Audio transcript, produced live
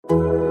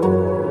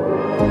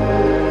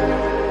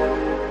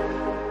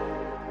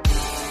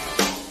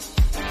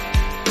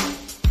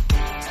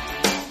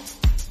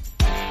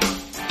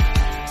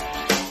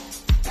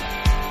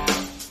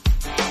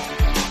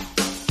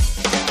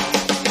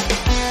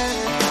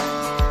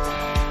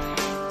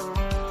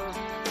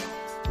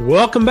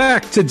Welcome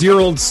back to Dear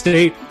Old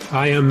State.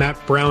 I am Matt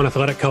Brown,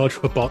 Athletic College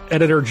Football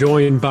Editor,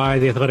 joined by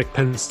the Athletic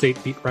Penn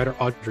State beat writer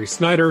Audrey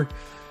Snyder.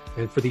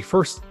 And for the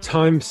first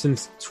time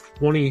since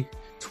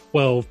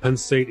 2012, Penn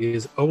State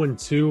is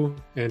 0-2.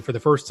 And for the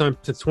first time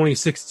since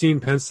 2016,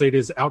 Penn State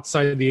is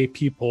outside the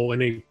AP poll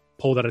in a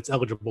poll that it's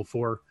eligible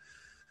for.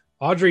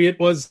 Audrey, it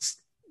was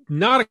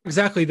not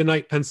exactly the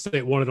night Penn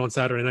State wanted on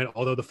Saturday night,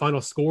 although the final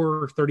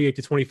score,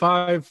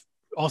 38-25,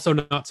 also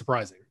not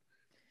surprising.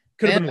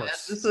 Could have been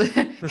worse.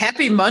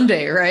 Happy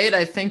Monday, right?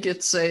 I think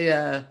it's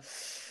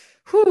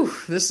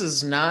this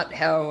is not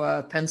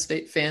how Penn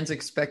State fans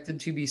expected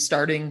to be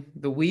starting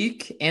the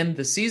week and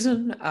the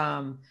season.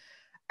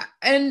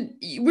 And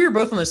we were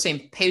both on the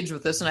same page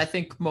with this, and I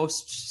think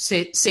most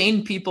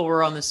sane people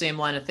were on the same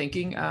line of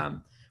thinking.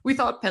 We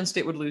thought Penn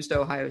State would lose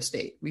to Ohio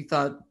State. We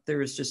thought there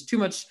was just too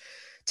much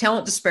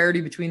talent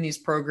disparity between these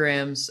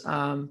programs.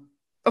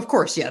 Of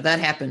course, yeah, that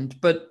happened.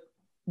 But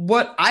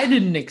what I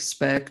didn't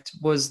expect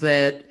was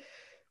that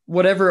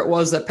whatever it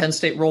was that Penn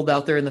State rolled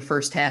out there in the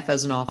first half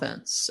as an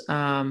offense,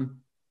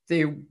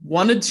 they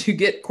wanted to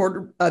get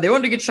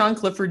Sean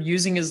Clifford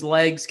using his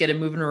legs, get him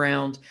moving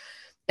around.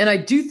 And I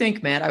do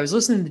think, Matt, I was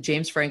listening to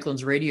James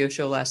Franklin's radio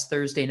show last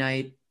Thursday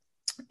night,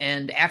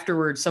 and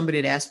afterwards somebody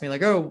had asked me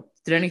like, "Oh,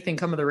 did anything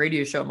come of the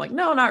radio show?" I'm like,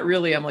 "No, not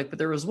really." I'm like, but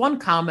there was one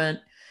comment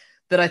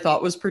that I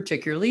thought was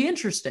particularly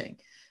interesting.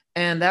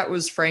 And that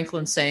was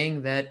Franklin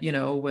saying that,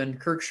 when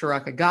Kirk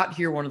Ciarrocca got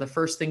here, one of the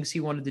first things he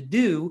wanted to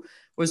do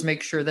was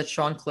make sure that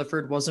Sean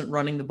Clifford wasn't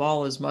running the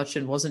ball as much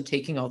and wasn't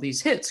taking all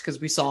these hits, because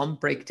we saw him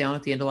break down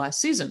at the end of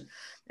last season.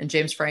 And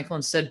James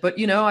Franklin said, but,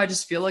 I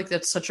just feel like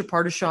that's such a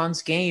part of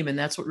Sean's game, and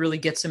that's what really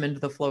gets him into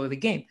the flow of the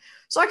game.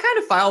 So I kind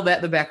of filed that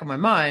in the back of my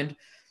mind.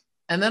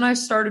 And then I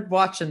started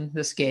watching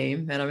this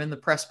game, and I'm in the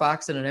press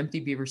box in an empty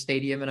Beaver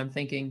Stadium, and I'm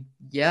thinking,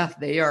 yeah,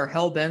 they are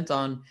hell-bent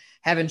on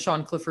having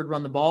Sean Clifford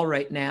run the ball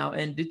right now.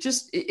 And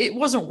it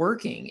wasn't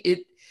working.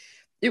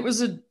 It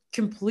was a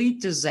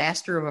complete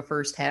disaster of a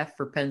first half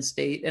for Penn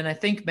State. And I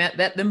think, Matt,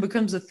 that then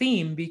becomes a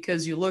theme,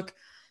 because you look,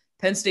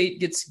 Penn State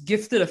gets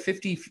gifted a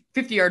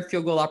 50-yard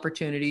field goal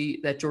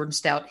opportunity that Jordan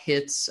Stout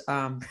hits.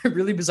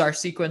 Really bizarre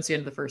sequence at the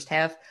end of the first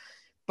half.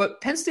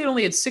 But Penn State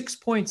only had 6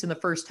 points in the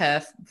first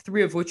half,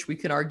 3 of which we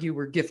can argue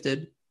were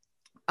gifted.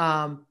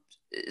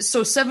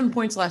 So 7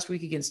 points last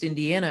week against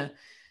Indiana.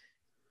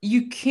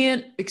 You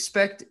can't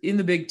expect in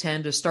the Big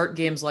Ten to start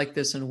games like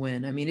this and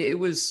win. I mean, it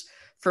was,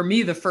 for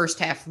me, the first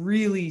half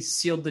really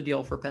sealed the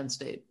deal for Penn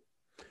State.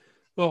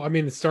 Well, I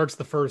mean, it starts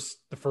the first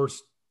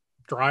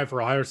drive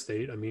for Ohio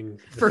State. I mean,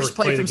 the first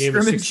play of the game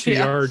is 60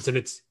 yards, and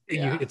it's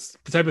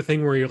the type of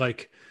thing where you're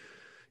like,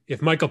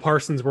 if Michael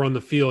Parsons were on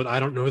the field, I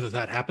don't know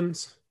that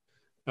happens.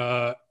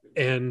 But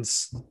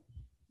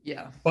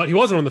he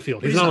wasn't on the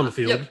field. He's not on the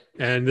field. Yep.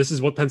 And this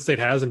is what Penn State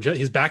has. And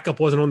his backup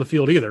wasn't on the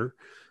field either.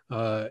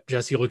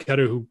 Jesse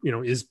Luketa, who,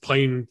 is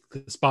playing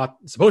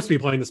supposed to be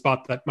playing the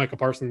spot that Michael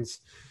Parsons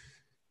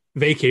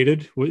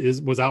vacated,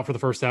 was out for the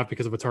first half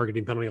because of a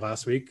targeting penalty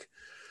last week.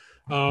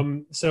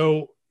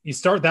 So you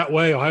start that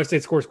way. Ohio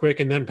State scores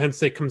quick, and then Penn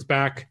State comes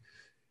back,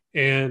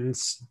 and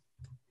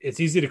it's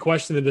easy to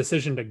question the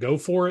decision to go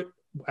for it,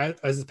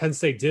 as Penn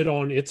State did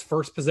on its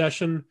first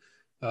possession.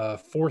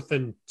 4th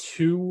and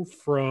 2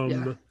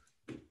 from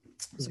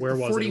where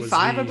was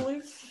 45, I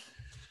believe.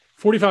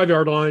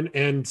 45-yard line,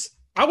 and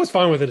I was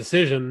fine with the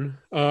decision.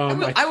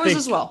 I was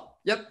as well.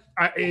 Yep.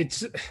 And I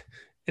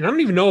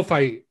don't even know if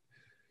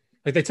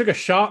they took a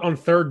shot on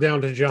third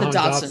down to Jahan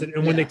Dotson.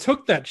 And when they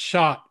took that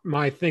shot,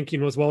 my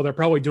thinking was, well, they're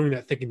probably doing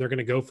that thinking they're going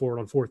to go for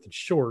it on 4th and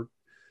short.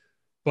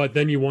 But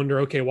then you wonder,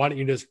 okay, why don't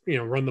you just,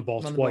 run the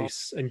ball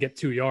twice and get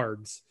 2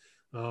 yards?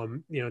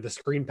 The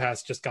screen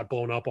pass just got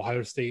blown up.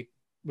 Ohio State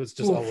was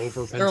just all over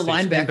Penn State. Their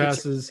linebackers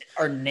passes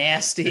are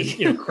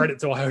nasty. And, credit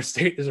to Ohio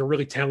State. Is a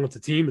really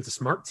talented team. It's a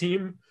smart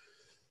team.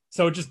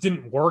 So it just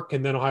didn't work.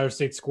 And then Ohio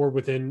State scored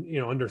within,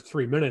 under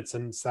 3 minutes.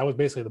 And so that was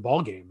basically the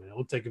ball game. And it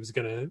looked like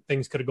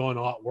things could have gone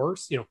a lot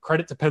worse.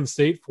 Credit to Penn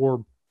State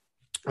for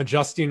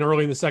adjusting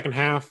early in the second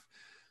half.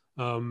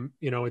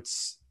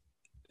 It's,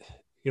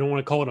 you don't want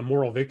to call it a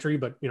moral victory,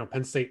 but,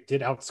 Penn State did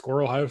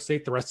outscore Ohio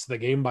State the rest of the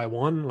game by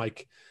 1.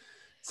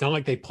 It's not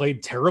like they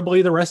played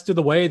terribly the rest of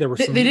the way. There were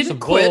some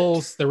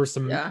goals. There were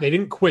some, They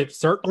didn't quit,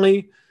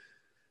 certainly.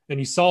 And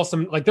you saw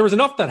there was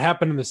enough that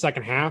happened in the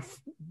second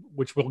half,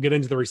 which we'll get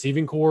into the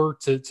receiving core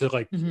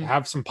to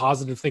have some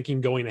positive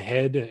thinking going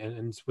ahead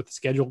and with the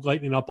schedule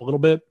lightening up a little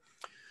bit.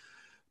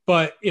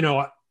 But,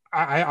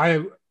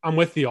 I'm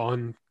with you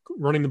on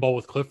running the ball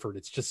with Clifford.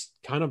 It's just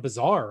kind of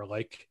bizarre.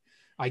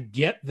 I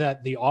get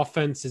that the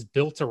offense is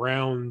built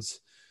around,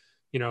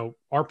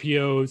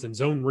 RPOs and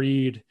zone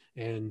read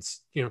and,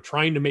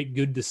 trying to make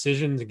good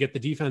decisions and get the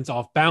defense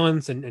off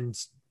balance and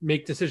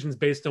make decisions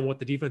based on what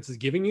the defense is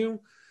giving you.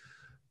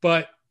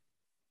 But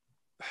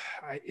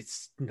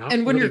it's not.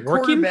 And when really your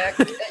working.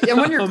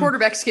 when your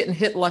quarterback's getting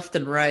hit left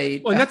and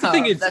right, well, and that's the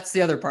thing. That's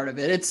the other part of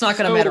it. It's not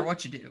going to matter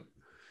what you do.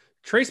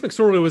 Trace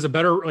McSorley was a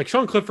better,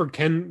 Sean Clifford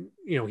can,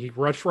 he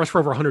rushed for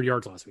over 100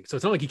 yards last week. So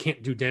it's not like he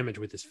can't do damage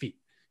with his feet.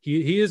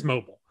 He is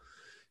mobile.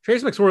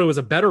 Trace McSorley was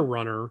a better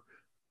runner,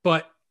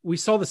 but we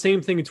saw the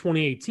same thing in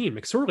 2018.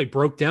 McSorley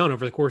broke down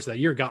over the course of that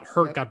year, got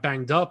hurt, got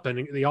banged up,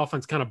 and the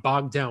offense kind of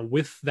bogged down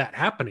with that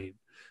happening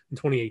in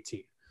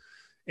 2018.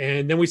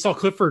 And then we saw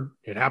Clifford.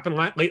 It happened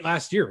late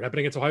last year. It happened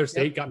against Ohio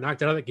State, got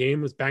knocked out of the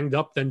game, was banged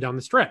up, then down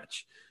the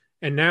stretch.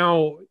 And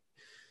now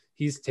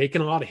he's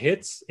taken a lot of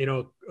hits.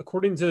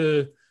 According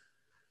to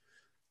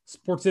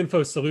Sports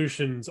Info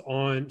Solutions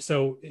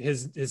so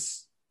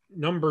his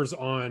numbers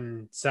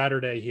on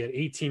Saturday, he had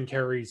 18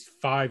 carries,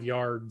 5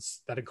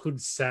 yards. That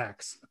includes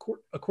sacks.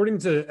 According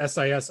to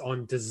SIS,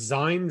 on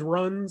designed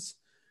runs,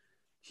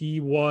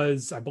 he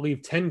was, I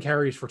believe, 10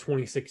 carries for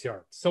 26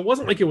 yards. So it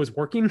wasn't like it was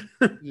working.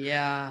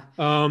 Yeah.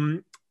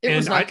 It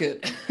was not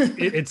good.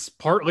 It's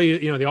partly,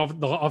 the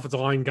offensive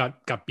line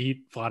got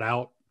beat flat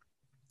out.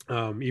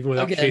 Even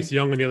without Chase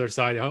Young on the other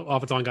side, the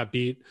offensive line got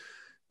beat.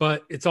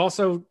 But it's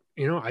also,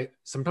 I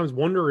sometimes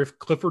wonder if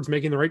Clifford's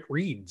making the right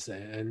reads,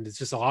 and it's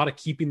just a lot of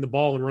keeping the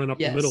ball and running up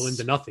the middle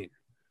into nothing.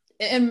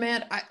 And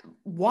Matt,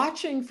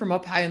 watching from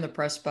up high in the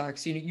press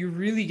box, you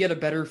really get a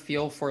better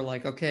feel for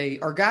like, okay,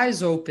 are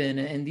guys open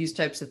and these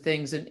types of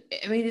things. And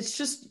I mean, it's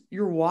just,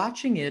 you're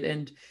watching it.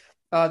 And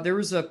there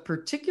was a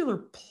particular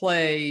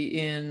play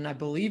in, I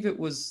believe it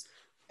was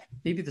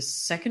maybe the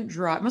second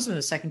drive, must've been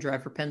the second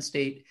drive for Penn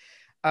State.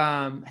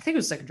 I think it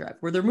was the second drive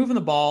where they're moving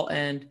the ball.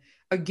 And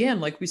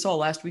again, like we saw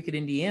last week at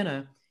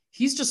Indiana,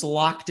 he's just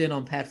locked in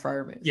on Pat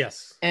Freiermuth.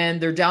 Yes.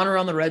 And they're down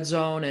around the red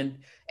zone, and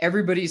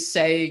everybody's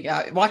saying,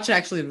 watching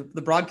actually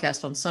the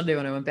broadcast on Sunday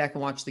when I went back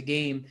and watched the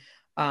game,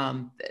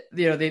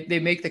 they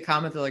make the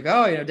comment, they're like,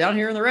 oh, down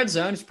here in the red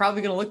zone, he's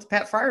probably going to look to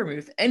Pat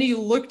Freiermuth. And he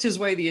looked his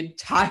way the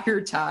entire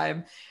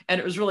time,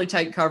 and it was really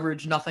tight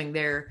coverage, nothing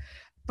there.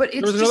 But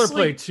there was another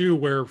play too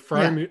where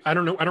Freiermuth, I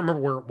don't remember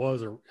where it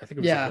was, or I think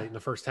it was late in the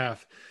first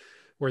half,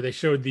 where they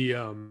showed the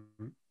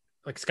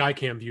like sky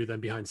cam view then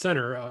behind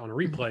center on a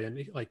replay,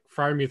 and like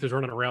Freiermuth was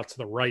running a route to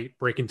the right,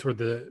 breaking toward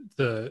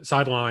the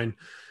sideline,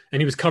 and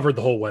he was covered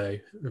the whole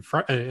way,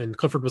 and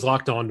Clifford was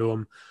locked onto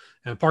him,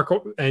 and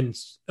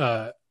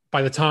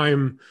by the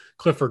time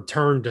Clifford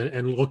turned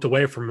and looked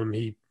away from him,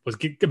 he was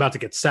about to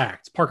get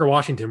sacked. Parker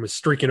Washington was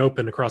streaking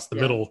open across the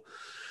middle,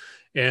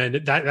 and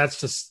that's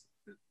just,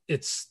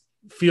 it's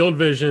field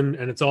vision,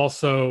 and it's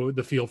also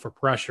the feel for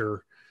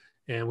pressure.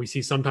 And we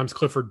see sometimes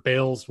Clifford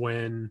bails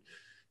when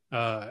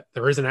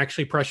there isn't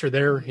actually pressure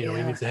there. He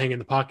needs to hang in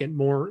the pocket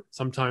more.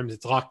 Sometimes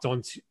it's locked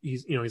on.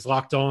 He's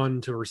locked on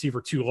to a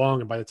receiver too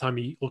long, and by the time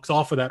he looks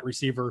off of that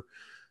receiver,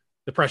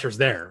 the pressure's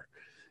there.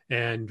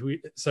 And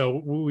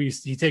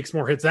he takes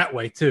more hits that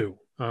way too.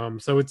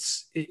 So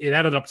it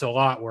added up to a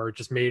lot where it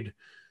just made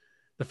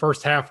the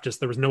first half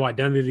there was no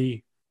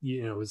identity.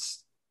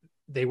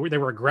 They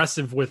were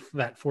aggressive with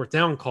that fourth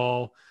down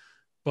call,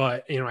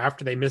 but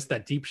after they missed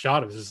that deep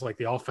shot, it was just like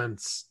the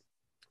offense,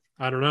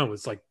 I don't know,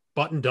 it's like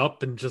buttoned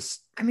up and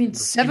just,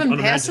 7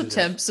 pass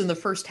attempts in the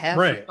first half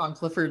for Sean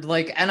Clifford.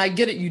 Like, and I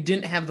get it, you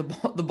didn't have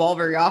the ball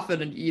very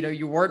often, and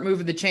you weren't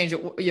moving the change.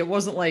 It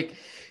wasn't like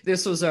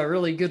this was a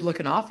really good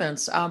looking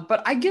offense.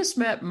 But I guess,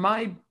 Matt,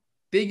 my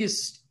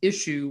biggest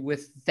issue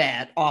with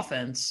that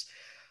offense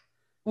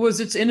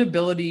was its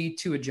inability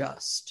to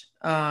adjust.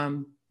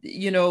 As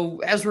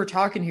we're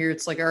talking here,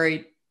 it's like, all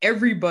right,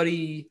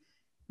 everybody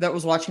that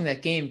was watching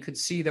that game could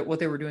see that what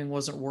they were doing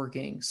wasn't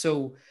working.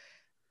 So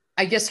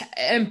I guess,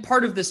 and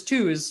part of this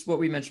too is what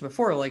we mentioned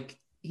before, like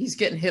he's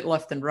getting hit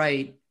left and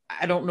right.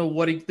 I don't know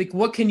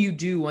what can you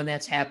do when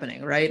that's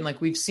happening, right? And like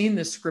we've seen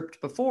this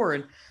script before,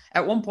 and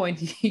at one point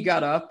he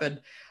got up and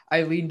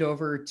I leaned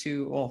over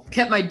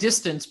kept my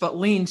distance, but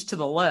leaned to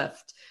the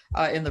left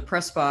in the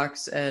press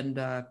box and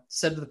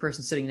said to the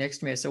person sitting next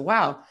to me, I said,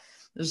 wow,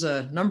 there's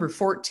a number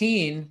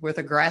 14 with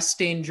a grass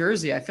stained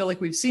jersey. I feel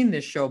like we've seen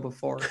this show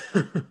before.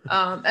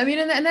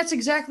 And that's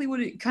exactly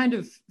what it kind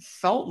of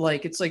felt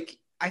like. It's like,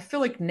 I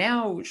feel like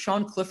now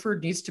Sean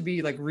Clifford needs to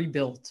be like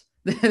rebuilt.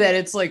 That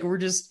it's like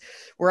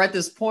we're at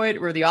this point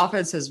where the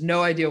offense has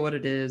no idea what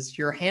it is.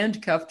 You're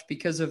handcuffed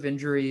because of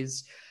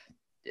injuries.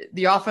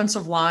 The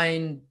offensive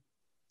line,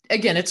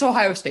 again, it's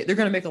Ohio State. They're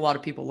going to make a lot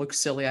of people look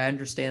silly. I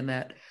understand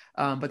that.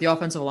 But the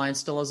offensive line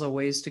still has a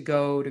ways to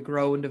go to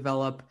grow and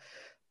develop.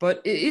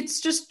 But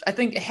it's just, I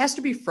think it has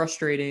to be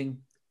frustrating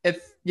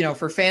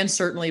for fans,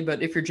 certainly.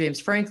 But if you're James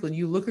Franklin,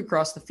 you look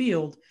across the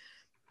field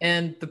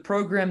and the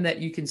program that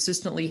you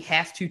consistently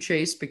have to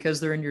chase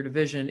because they're in your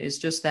division is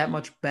just that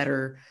much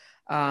better.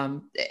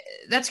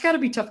 That's got to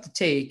be tough to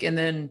take. And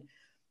then,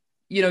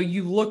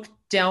 you look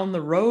down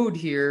the road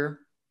here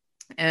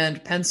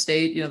and Penn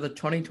State, the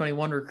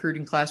 2021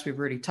 recruiting class, we've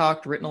already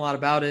written a lot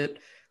about it.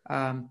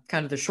 Kind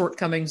of the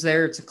shortcomings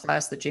there. It's a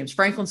class that James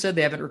Franklin said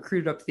they haven't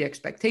recruited up to the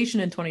expectation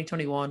in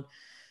 2021.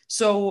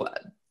 So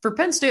for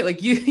Penn State,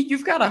 like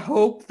you've got to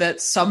hope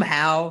that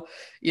somehow,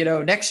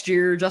 next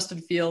year Justin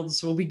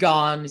Fields will be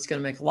gone. He's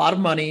going to make a lot of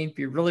money,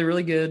 be really,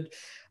 really good.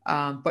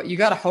 But you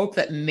got to hope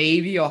that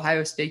maybe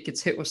Ohio State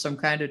gets hit with some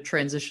kind of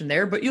transition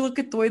there. But you look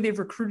at the way they've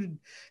recruited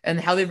and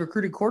how they've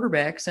recruited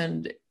quarterbacks,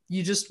 and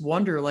you just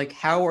wonder, like,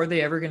 how are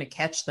they ever going to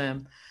catch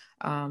them?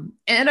 And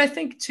I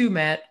think too,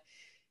 Matt,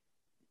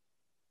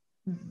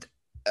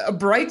 a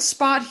bright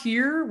spot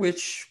here,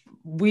 which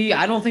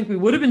I don't think we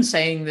would have been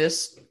saying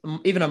this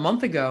even a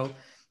month ago.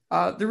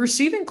 The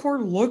receiving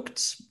core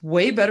looked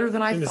way better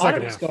than I thought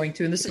it was going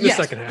to in the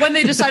second half. When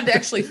they decided to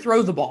actually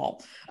throw the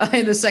ball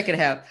in the second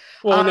half.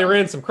 Well, and they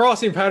ran some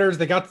crossing patterns.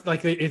 They got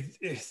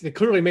they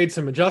clearly made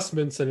some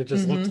adjustments, and it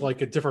just looked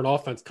like a different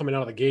offense coming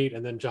out of the gate.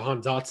 And then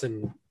Jahan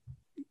Dotson,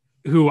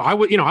 who I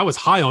was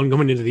high on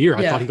going into the year.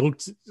 I thought he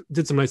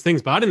did some nice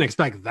things, but I didn't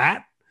expect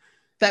that.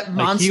 That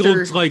monster. He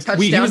looked like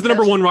he was the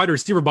number one wide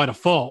receiver by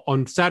default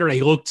on Saturday.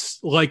 He looked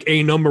like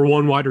a number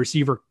one wide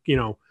receiver,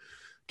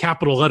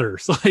 capital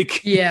letters.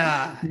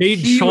 Made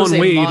Shaun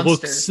Wade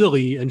look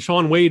silly. And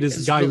Shaun Wade is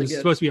the guy who's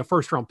supposed to be a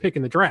first round pick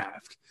in the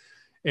draft.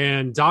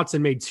 And Dotson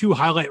made 2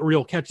 highlight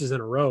reel catches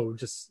in a row.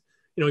 Just,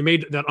 he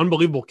made that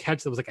unbelievable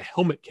catch that was like a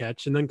helmet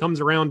catch, and then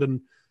comes around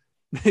and,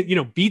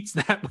 beats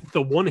that with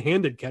the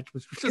one-handed catch,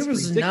 which was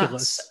just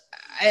ridiculous. Nuts.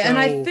 And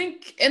I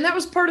think, and that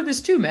was part of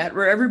this too, Matt,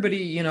 where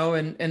everybody, in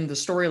the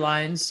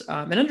storylines,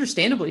 and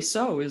understandably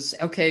so, is,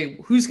 okay,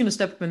 who's going to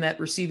step up in that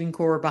receiving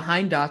core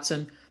behind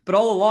Dotson? But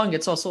all along,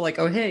 it's also like,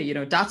 oh, hey,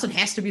 Dotson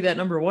has to be that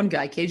number one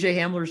guy. KJ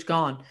Hamler's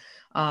gone.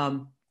 KJ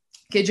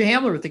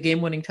Hamler with the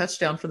game-winning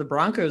touchdown for the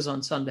Broncos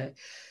on Sunday.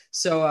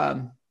 So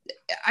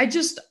I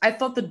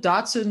thought the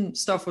Dotson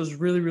stuff was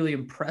really, really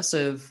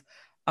impressive.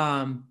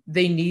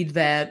 They need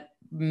that.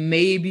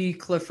 Maybe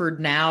Clifford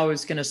now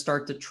is going to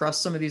start to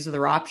trust some of these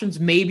other options.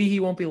 Maybe he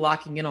won't be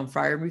locking in on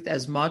Freiermuth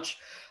as much.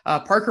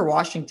 Parker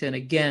Washington,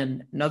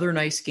 again, another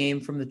nice game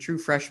from the true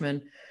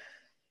freshman.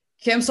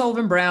 Cam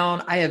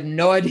Sullivan-Brown, I have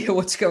no idea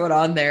what's going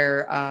on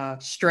there.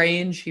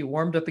 Strange. He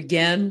warmed up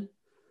again.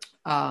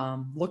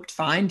 Looked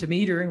fine to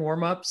me during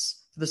warmups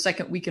for the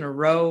second week in a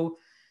row.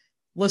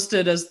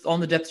 Listed as on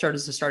the depth chart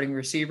as the starting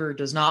receiver,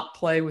 does not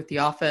play with the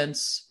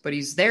offense, but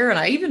he's there. And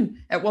I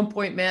even, at one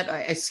point, Matt,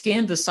 I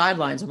scanned the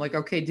sidelines. I'm like,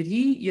 okay, did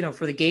he,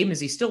 for the game, is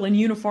he still in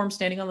uniform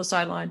standing on the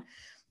sideline?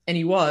 And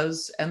he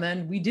was. And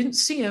then we didn't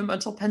see him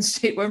until Penn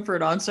State went for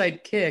an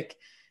onside kick.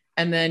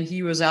 And then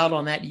he was out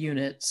on that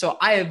unit. So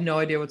I have no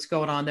idea what's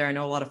going on there. I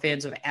know a lot of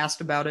fans have asked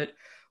about it.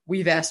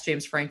 We've asked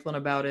James Franklin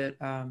about it.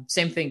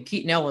 Same thing,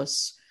 Keaton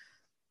Ellis.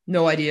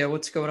 No idea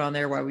what's going on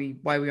there, why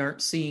we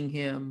aren't seeing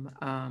him.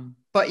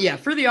 But yeah,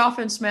 for the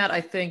offense, Matt,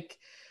 I think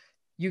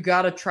you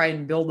got to try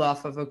and build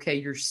off of, okay,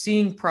 you're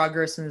seeing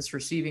progress in this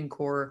receiving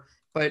core,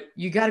 but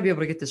you got to be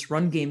able to get this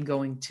run game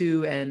going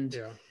too. And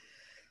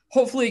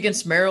hopefully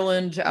against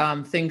Maryland,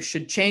 things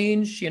should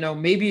change.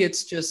 Maybe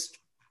it's just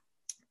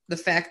the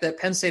fact that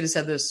Penn State has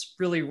had this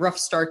really rough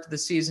start to the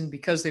season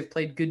because they've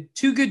played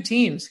two good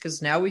teams,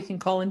 because now we can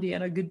call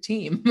Indiana a good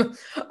team.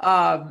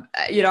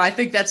 I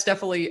think that's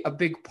definitely a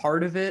big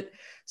part of it.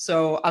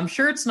 So I'm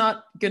sure it's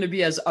not going to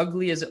be as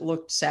ugly as it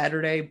looked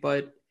Saturday,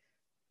 but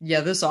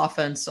yeah, this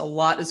offense, a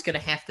lot is going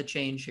to have to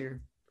change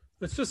here.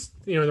 It's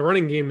just, the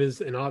running game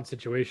is an odd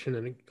situation.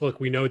 And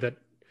look, we know that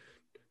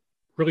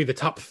really the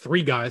top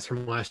 3 guys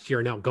from last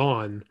year are now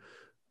gone.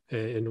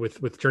 And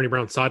with Journey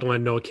Brown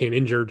sidelined, Noah Cain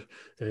injured,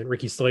 and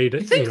Ricky Slade.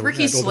 You think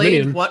Ricky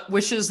Slade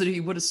wishes that he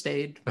would have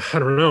stayed? I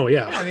don't know.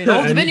 Yeah, I mean,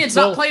 Old Dominion's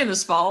not playing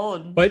this fall,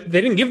 but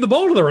they didn't give the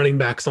ball to the running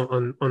backs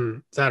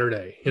on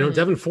Saturday.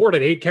 Devin Ford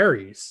had 8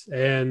 carries,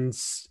 and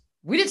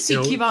we didn't see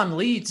Kevon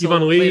Lee.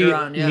 Later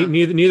on, yeah.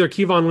 Neither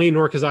Kevon Lee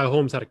nor Keziah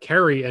Holmes had a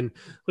carry. And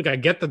look, I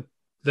get that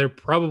they're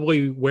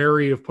probably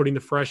wary of putting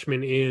the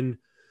freshman in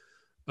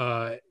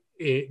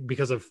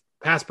because of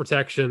pass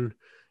protection.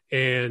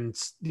 And,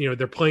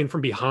 they're playing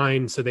from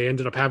behind. So they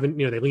ended up having,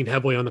 they leaned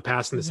heavily on the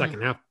pass in the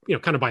second half,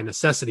 kind of by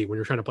necessity when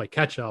you're trying to play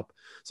catch up.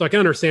 So I can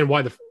understand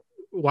why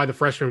the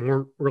freshmen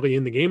weren't really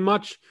in the game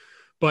much,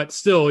 but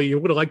still you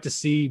would have liked to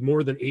see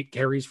more than 8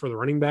 carries for the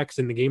running backs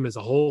in the game as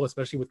a whole,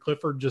 especially with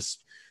Clifford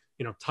just,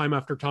 time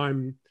after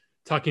time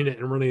tucking it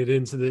and running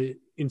it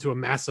into a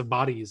massive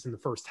bodies in the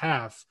first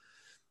half.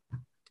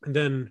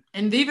 And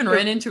they even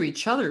ran into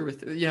each other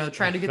with,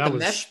 trying to get the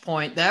mesh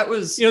point. That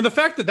was, the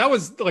fact that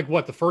was like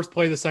the first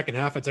play of the second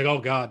half. It's like, oh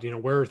God,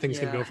 where are things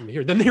going to go from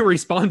here? Then they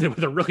responded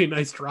with a really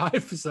nice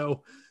drive.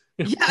 So,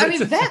 I mean,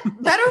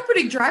 that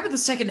opening drive of the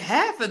second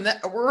half, and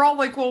that we're all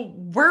like, well,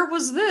 where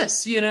was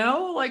this? And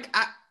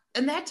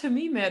that to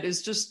me, Matt,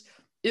 is just,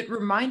 it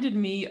reminded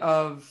me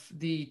of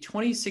the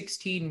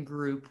 2016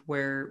 group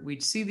where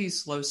we'd see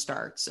these slow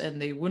starts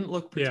and they wouldn't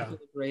look particularly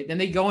great. Then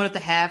they'd go in at the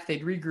half,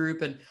 they'd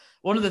regroup, and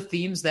one of the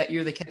themes that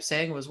year they kept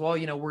saying was, well,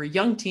 we're a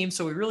young team,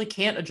 so we really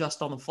can't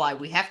adjust on the fly.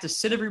 We have to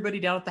sit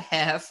everybody down at the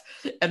half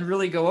and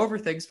really go over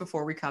things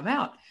before we come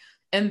out.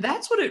 And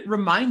that's what it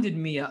reminded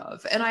me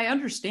of. And I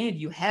understand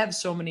you have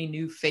so many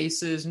new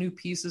faces, new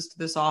pieces to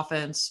this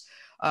offense,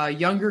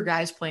 younger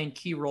guys playing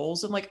key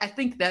roles. And I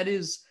think that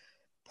is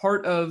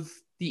part of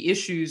the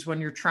issues when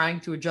you're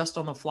trying to adjust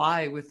on the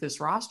fly with this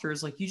roster,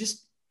 is you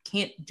just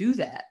can't do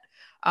that.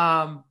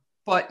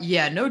 But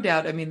yeah, no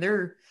doubt. I mean,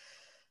 they're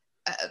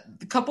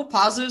a couple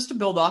positives to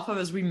build off of,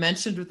 as we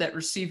mentioned, with that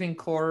receiving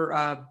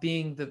core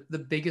being the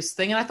biggest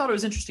thing. And I thought it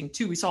was interesting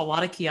too. We saw a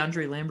lot of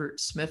Keandre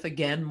Lambert-Smith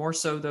again, more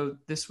so though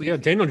this week. Yeah,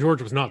 Daniel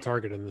George was not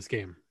targeted in this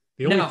game.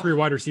 The only 3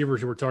 wide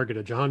receivers who were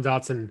targeted: Jahan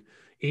Dotson,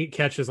 8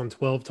 catches on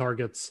 12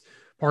 targets;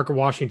 Parker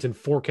Washington,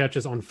 4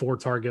 catches on 4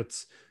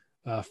 targets;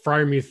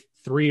 Fryermuth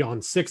 3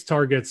 on 6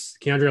 targets.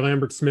 Keandre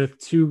Lambert-Smith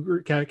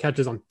 2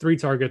 catches on 3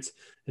 targets,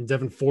 and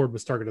Devin Ford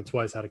was targeted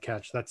twice, had a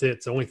catch. That's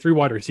it. So only 3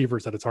 wide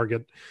receivers had a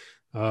target.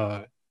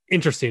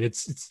 Interesting.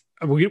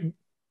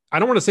 I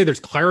don't want to say there's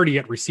clarity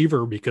at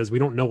receiver because we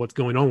don't know what's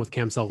going on with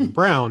Cam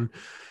Sullivan-Brown,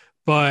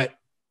 but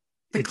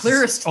the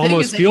clearest thing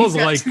almost feels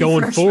like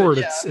going freshmen, forward,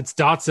 it's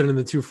Dotson and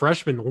the 2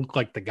 freshmen look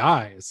like the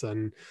guys.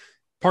 And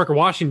Parker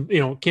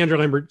Washington, Keandre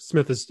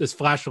Lambert-Smith has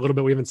flashed a little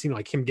bit. We haven't seen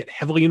like him get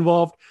heavily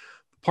involved.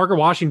 Parker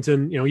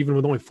Washington, even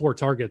with only 4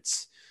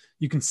 targets,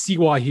 you can see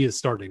why he is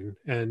starting.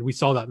 And we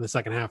saw that in the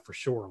second half for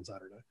sure on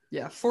Saturday.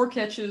 Yeah, 4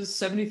 catches,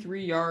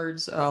 73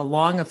 yards,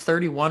 long of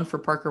 31 for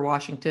Parker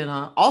Washington.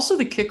 Also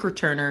the kick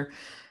returner.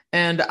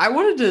 And I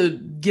wanted to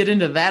get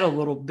into that a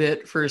little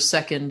bit for a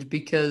second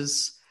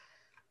because,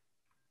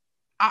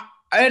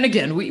 and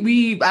again,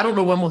 I don't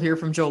know when we'll hear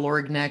from Joe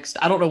Lorig next.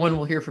 I don't know when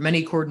we'll hear from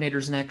any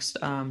coordinators next.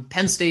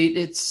 Penn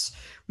State,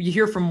 you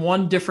hear from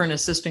one different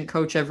assistant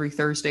coach every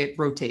Thursday. It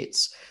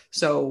rotates.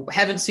 So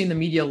haven't seen the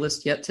media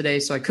list yet today,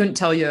 so I couldn't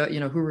tell you,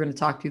 who we're going to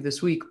talk to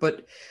this week.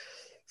 But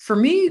for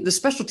me, the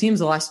special teams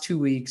the last 2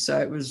 weeks,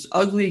 it was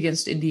ugly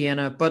against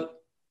Indiana,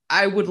 but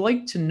I would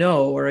like to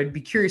know, or I'd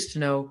be curious to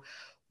know,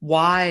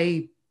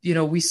 why,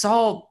 we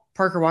saw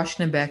Parker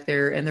Washington back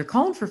there and they're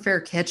calling for fair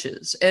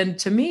catches. And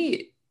to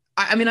me,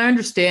 I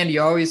understand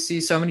you always see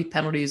so many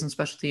penalties and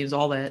special teams,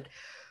 all that,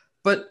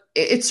 but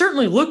it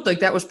certainly looked like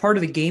that was part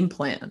of the game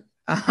plan.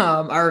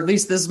 Or at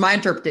least this is my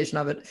interpretation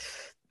of it.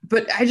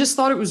 But I just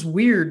thought it was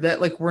weird that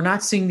we're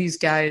not seeing these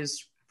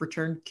guys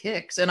return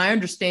kicks. And I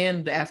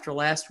understand after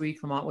last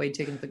week, Lamont Wade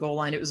taking the goal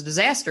line, it was a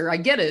disaster. I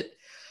get it.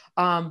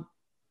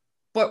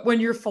 But when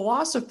your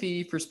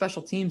philosophy for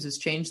special teams has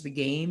changed the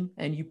game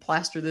and you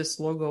plaster this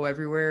logo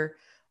everywhere,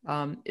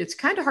 it's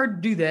kind of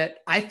hard to do that,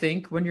 I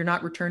think, when you're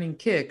not returning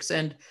kicks.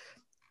 And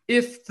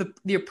if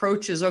the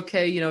approach is,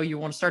 okay, you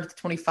want to start at the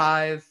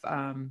 25,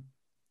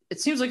 it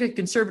seems like a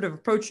conservative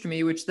approach to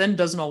me, which then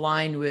doesn't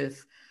align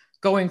with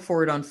going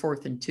for it on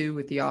 4th and 2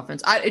 with the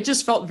offense. It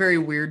just felt very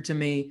weird to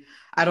me.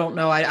 I don't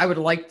know. I would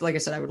like I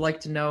said, I would like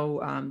to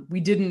know.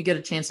 We didn't get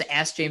a chance to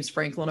ask James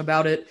Franklin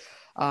about it.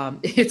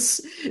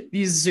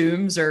 These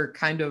Zooms are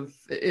kind of,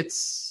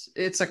 it's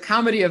a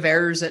comedy of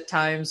errors at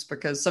times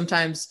because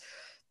sometimes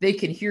they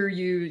can hear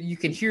you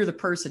can hear the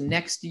person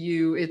next to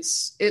you. It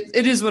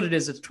is what it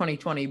is. It's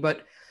 2020.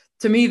 But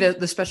to me,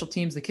 the special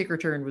teams, the kick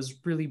return was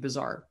really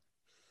bizarre.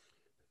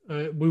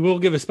 We will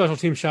give a special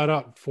team shout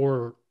out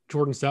for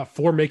Jordan Stout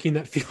for making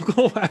that field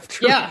goal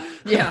after.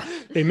 Yeah.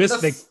 They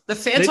missed the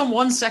phantom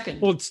 1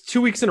 second. Well, it's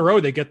 2 weeks in a row.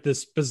 They get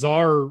this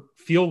bizarre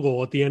field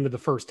goal at the end of the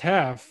first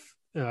half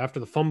after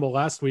the fumble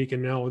last week.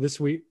 And now this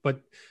week, but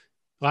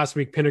last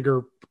week,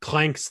 Pinniger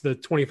clanks the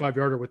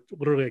 25-yarder with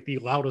literally the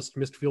loudest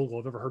missed field goal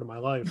I've ever heard in my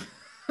life.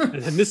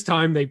 And then this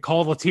time they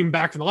call the team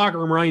back to the locker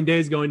room. Ryan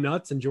Day's going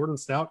nuts and Jordan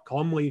Stout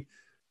calmly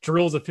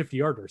drills a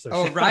 50-yarder.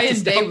 So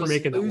Ryan Day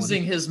was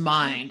losing his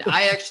mind.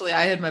 I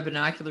had my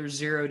binoculars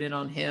zeroed in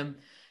on him.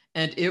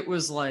 And it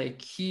was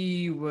like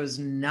he was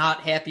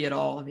not happy at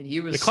all.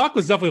 The clock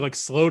was definitely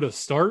slow to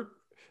start,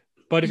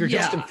 but if you're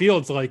Justin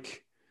Fields,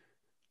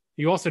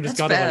 you also just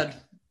got to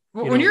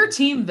when you're a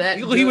team that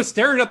he was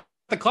staring at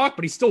the clock,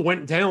 but he still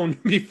went down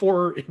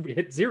before it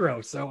hit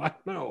 0. So I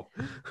don't know.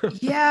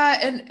 Yeah,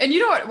 and you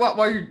know what?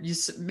 While you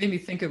made me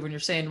think of when you're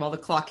saying while the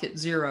clock hit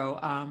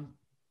 0,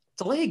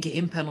 delay of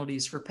game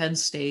penalties for Penn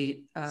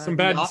State. Some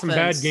bad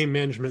game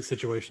management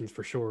situations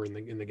for sure in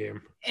the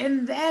game.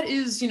 And that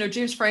is,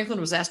 James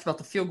Franklin was asked about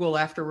the field goal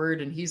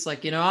afterward, and he's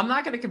like, I'm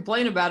not going to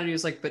complain about it. He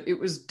was like, but it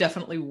was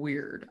definitely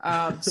weird.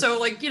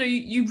 So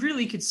you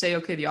really could say,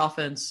 okay, the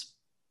offense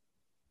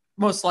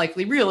most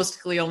likely,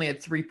 realistically, only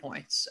had 3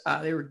 points.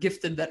 They were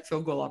gifted that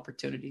field goal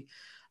opportunity,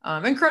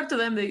 and credit to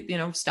them, they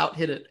Stout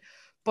hit it.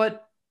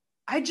 But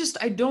I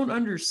don't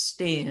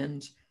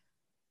understand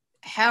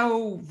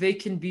how they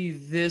can be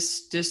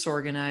this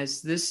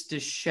disorganized, this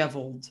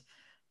disheveled.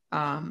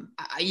 I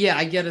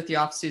get it. The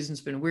off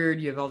season's been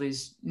weird. You have all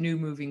these new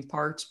moving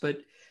parts, but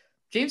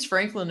James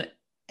Franklin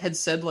had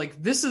said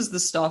this is the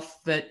stuff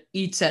that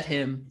eats at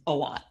him a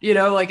lot,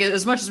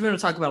 as much as we're going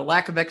to talk about a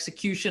lack of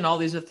execution, all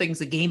these other things,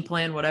 the game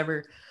plan,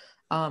 whatever.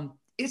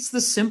 It's the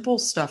simple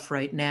stuff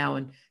right now.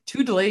 And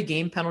 2 delayed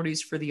game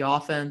penalties for the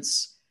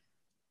offense,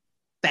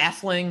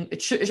 baffling.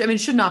 It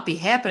should not be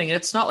happening. And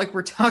it's not like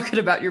we're talking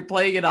about you're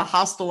playing in a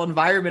hostile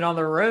environment on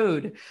the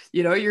road.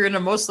 You're in a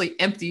mostly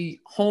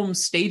empty home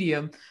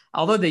stadium,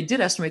 although they did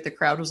estimate the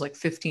crowd was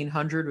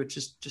 1,500, which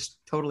is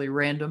just totally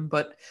random.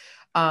 But,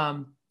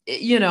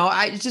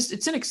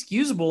 it's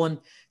inexcusable. And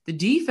the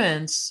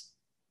defense,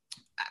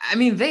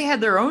 they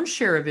had their own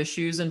share of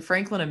issues. And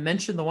Franklin had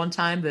mentioned the one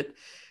time that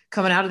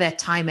coming out of that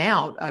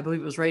timeout, I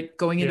believe it was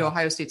going into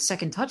Ohio State's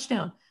second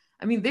touchdown.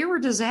 They were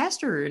a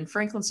disaster. And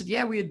Franklin said,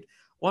 we had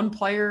one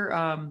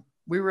player,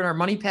 we were in our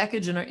money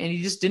package and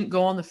he just didn't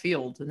go on the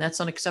field, and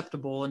that's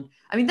unacceptable. And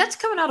that's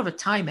coming out of a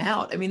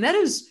timeout. That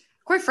is,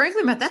 quite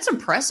frankly, Matt, that's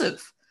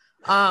impressive.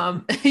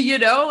 What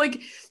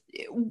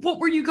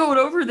were you going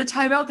over the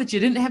timeout that you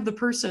didn't have the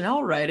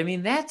personnel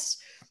right? That's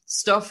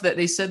stuff that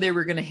they said they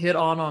were going to hit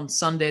on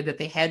Sunday that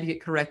they had to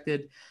get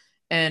corrected.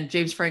 And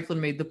James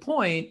Franklin made the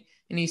point,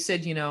 and he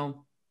said,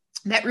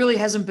 that really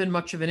hasn't been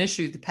much of an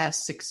issue the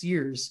past 6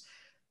 years.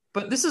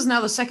 But this is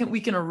now the second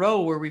week in a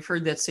row where we've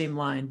heard that same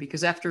line,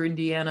 because after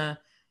Indiana,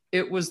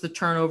 it was the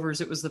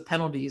turnovers, it was the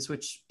penalties,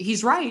 which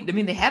he's right. I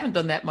mean, they haven't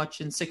done that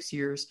much in 6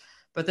 years.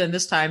 But then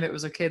this time it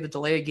was, okay, the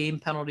delay of game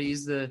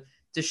penalties, the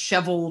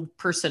disheveled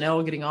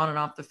personnel getting on and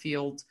off the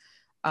field.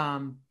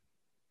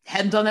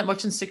 Hadn't done that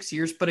much in 6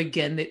 years, but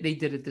again, they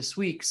did it this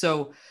week.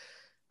 So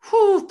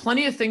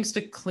plenty of things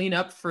to clean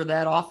up for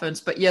that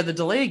offense. But yeah, the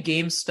delay of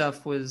game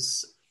stuff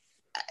was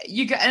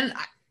and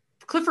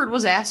Clifford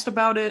was asked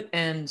about it.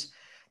 And,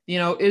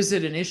 is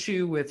it an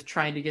issue with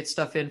trying to get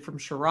stuff in from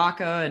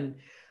Shiraka? And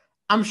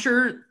I'm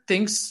sure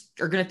things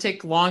are going to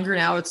take longer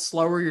now. It's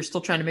slower. You're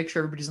still trying to make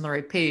sure everybody's on the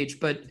right page,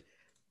 but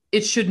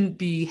it shouldn't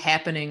be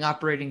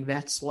operating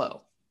that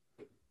slow.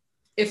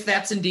 If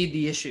that's indeed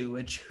the issue,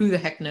 which who the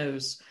heck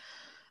knows?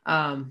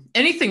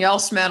 Anything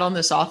else, Matt, on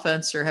this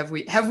offense, or have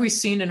we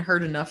seen and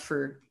heard enough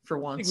for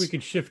once? I think we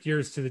can shift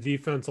gears to the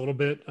defense a little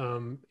bit.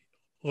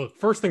 Look,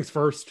 first things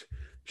first,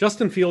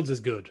 Justin Fields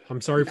is good.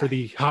 I'm sorry for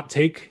the hot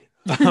take,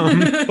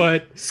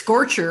 but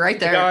scorcher right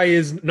there. The guy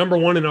is number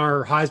one in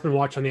our Heisman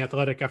watch on The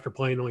Athletic after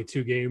playing only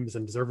 2 games,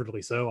 and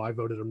deservedly so. I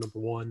voted him number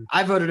one.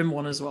 I voted him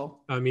one as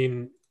well. I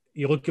mean,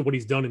 you look at what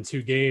he's done in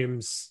 2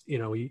 games.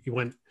 He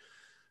went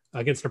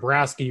against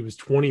Nebraska. He was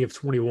 20 of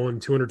 21,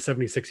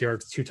 276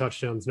 yards, 2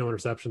 touchdowns, no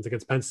interceptions.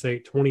 Against Penn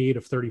State, 28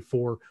 of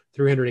 34,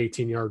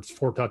 318 yards,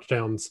 4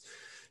 touchdowns.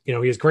 He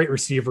has great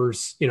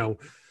receivers. The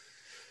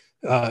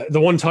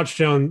one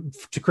touchdown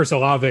to Chris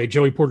Olave,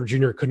 Joey Porter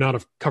Jr. could not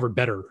have covered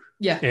better.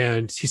 Yeah.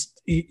 And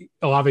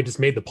Olave just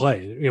made the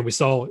play. We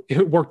saw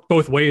it worked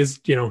both ways.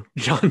 John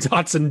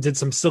Dotson did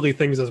some silly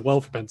things as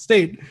well for Penn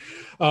State.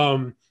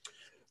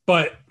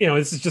 But,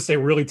 this is just a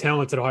really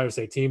talented Ohio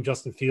State team.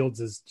 Justin Fields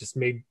has just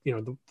made,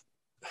 the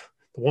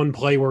one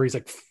play where he's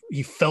like,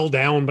 he fell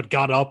down, but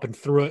got up and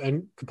threw it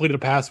and completed a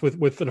pass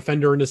with a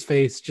defender in his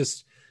face.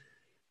 Just,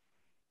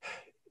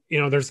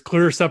 there's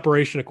clear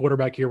separation at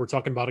quarterback here. We're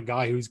talking about a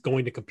guy who's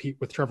going to compete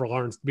with Trevor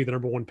Lawrence to be the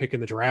number 1 pick in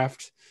the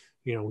draft,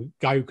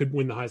 guy who could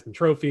win the Heisman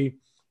Trophy.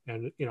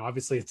 And,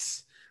 obviously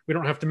we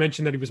don't have to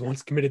mention that he was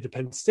once committed to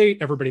Penn State.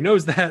 Everybody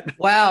knows that.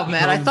 Wow,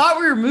 man. I thought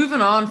we were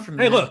moving on from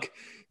that. Hey, look,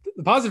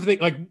 the positive thing,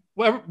 like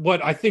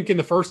what I think in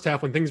the first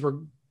half when things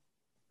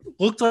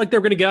looked like they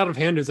were going to get out of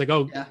hand, is like,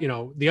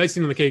 the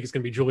icing on the cake is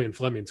going to be Julian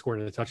Fleming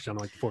scoring a touchdown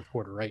in like the 4th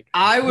quarter, right?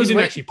 He didn't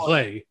actually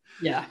play.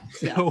 Yeah.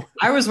 So.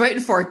 I was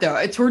waiting for it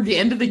though. Toward the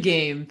end of the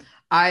game,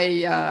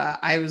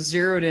 I was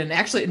zeroed in.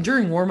 Actually,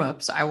 during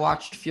warmups, I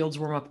watched Fields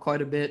warm up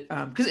quite a bit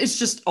because it's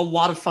just a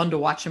lot of fun to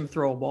watch him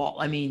throw a ball.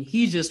 I mean,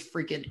 he just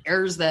freaking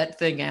airs that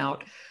thing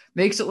out,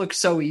 makes it look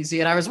so easy.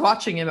 And I was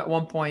watching him at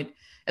one point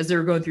as they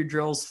were going through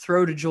drills,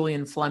 throw to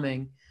Julian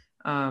Fleming.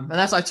 And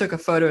that's, I took a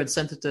photo and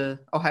sent it to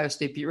Ohio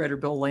State beat writer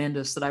Bill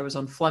Landis that I was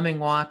on Fleming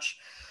watch.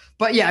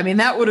 But yeah, I mean,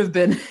 that would have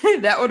been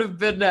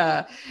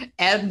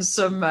adding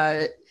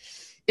some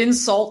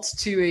insult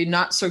to a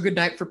not so good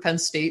night for Penn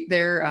State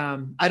there.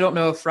 I don't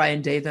know if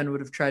Ryan Day then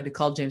would have tried to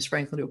call James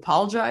Franklin to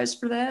apologize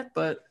for that,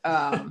 but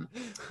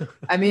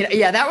I mean,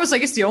 yeah, that was, I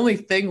guess, the only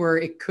thing where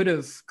it could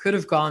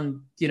have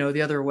gone,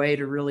 the other way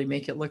to really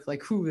make it look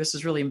like, this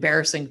is really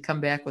embarrassing to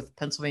come back with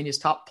Pennsylvania's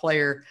top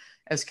player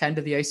as kind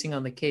of the icing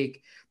on the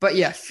cake. But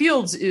yeah,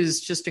 Fields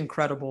is just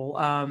incredible.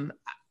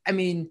 I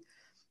mean,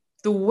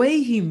 the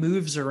way he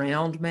moves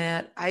around,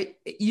 Matt,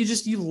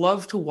 you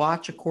love to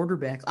watch a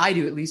quarterback. I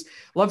do, at least,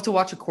 love to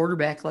watch a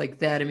quarterback like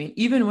that. I mean,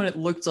 even when it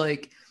looked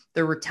like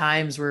there were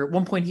times where at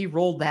one point he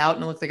rolled out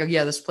and it looked like, oh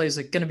yeah, this play is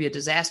like going to be a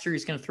disaster.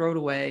 He's going to throw it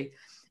away.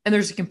 And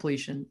there's a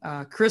completion.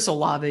 Chris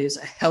Olave is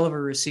a hell of a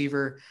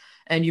receiver.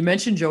 And you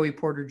mentioned Joey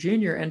Porter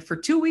Jr. And for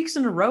 2 weeks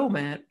in a row,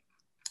 Matt,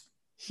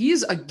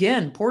 he's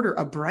again, Porter,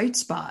 a bright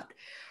spot.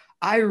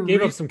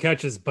 Gave up some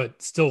catches,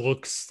 but still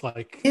looks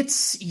like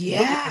it's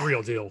a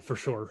real deal for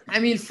sure. I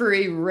mean, for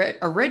a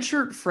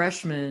redshirt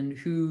freshman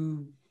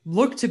who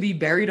looked to be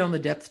buried on the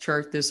depth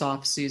chart this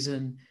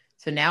offseason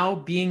to now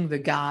being the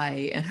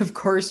guy. And of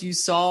course, you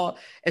saw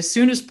as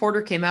soon as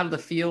Porter came off the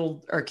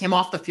field,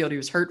 he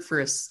was hurt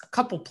for a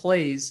couple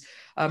plays.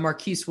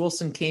 Marquise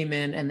Wilson came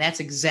in, and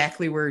that's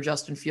exactly where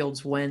Justin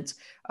Fields went.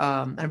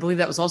 I believe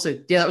that was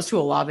that was to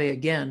Olave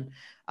again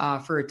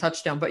for a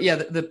touchdown. But yeah,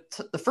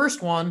 the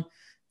first one,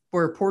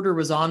 where Porter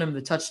was on him,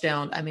 the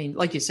touchdown. I mean,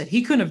 like you said,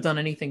 he couldn't have done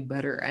anything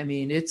better. I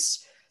mean,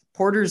 it's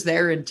Porter's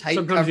there in tight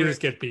Sometimes coverage. You just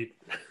get beat.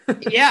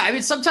 Yeah, I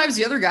mean, sometimes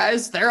the other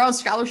guys, they're on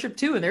scholarship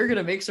too, and they're going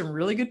to make some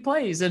really good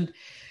plays. And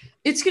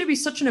it's going to be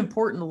such an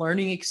important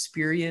learning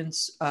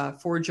experience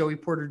for Joey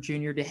Porter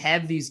Jr. to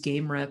have these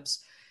game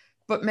reps.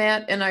 But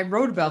Matt, and I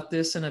wrote about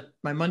this in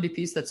my Monday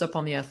piece that's up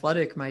on The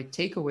Athletic, my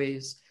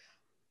takeaways.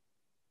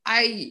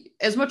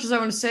 As much as I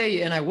want to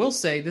say, and I will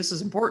say, this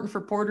is important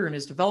for Porter and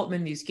his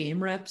development, these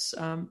game reps,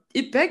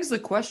 it begs the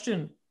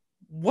question,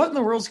 what in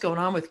the world's going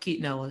on with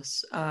Keaton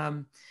Ellis?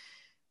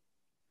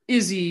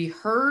 Is he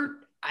hurt?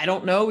 I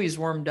don't know. He's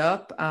warmed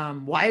up.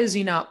 Why is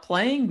he not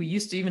playing? We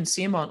used to even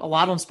see him a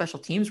lot on special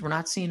teams. We're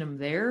not seeing him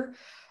there.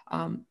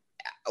 Um,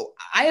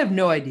 I have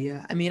no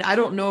idea. I mean, I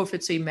don't know if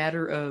it's a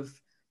matter of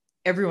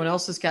everyone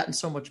else has gotten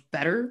so much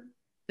better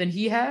than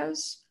he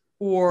has,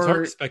 It's hard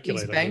or to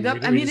speculate. he's banged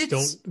up. We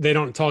just they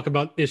don't talk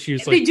about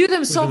issues like they do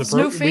themselves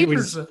no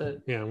favors with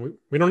it. Yeah,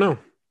 we don't know.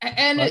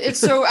 And it's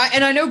so,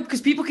 and I know because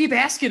people keep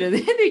asking it,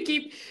 and they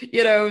keep,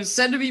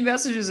 sending me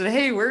messages and,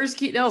 hey, where's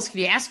Keaton Ellis?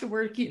 Can you ask him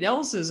where Keaton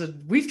Ellis is?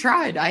 And we've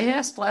tried. I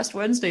asked last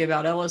Wednesday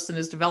about Ellis and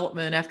his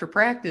development after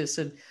practice,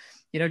 and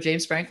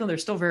James Franklin, they're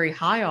still very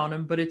high on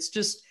him, but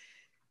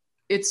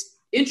it's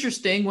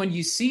interesting when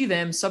you see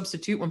them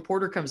substitute when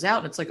Porter comes out,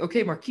 and it's like,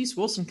 okay, Marquise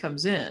Wilson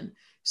comes in.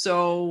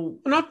 So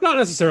not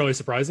necessarily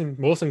surprising.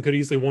 Wilson could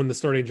easily won the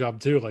starting job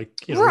too.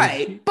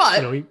 Right.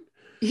 But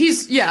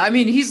he's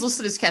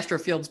listed as Castro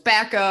Fields'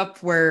 backup,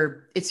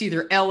 where it's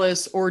either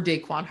Ellis or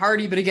Daquan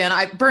Hardy. But again,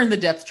 I burned the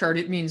depth chart.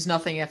 It means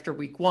nothing after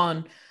week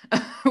 1,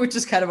 which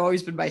has kind of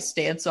always been my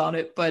stance on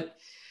it. But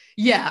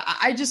yeah,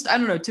 I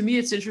don't know. To me,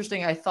 it's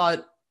interesting. I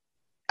thought,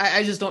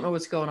 I just don't know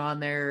what's going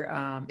on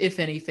there. If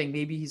anything,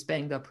 maybe he's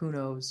banged up. Who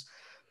knows?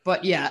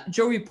 But yeah,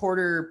 Joey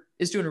Porter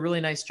is doing a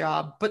really nice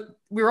job. But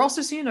we're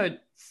also seeing a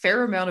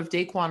fair amount of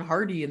Daquan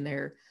Hardy in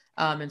there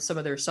in some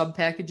of their sub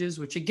packages,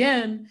 which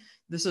again,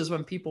 this is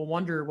when people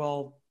wonder,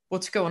 well,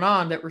 what's going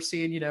on that we're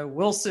seeing,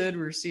 Wilson,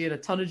 we're seeing a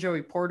ton of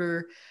Joey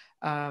Porter,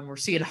 we're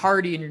seeing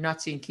Hardy, and you're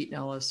not seeing Keaton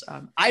Ellis.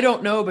 I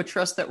don't know, but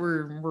trust that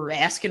we're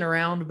asking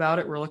around about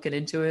it. We're looking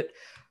into it.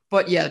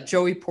 But yeah,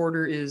 Joey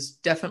Porter is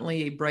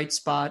definitely a bright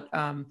spot.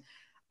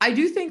 I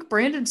do think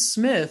Brandon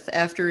Smith,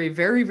 after a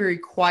very, very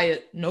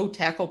quiet no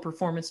tackle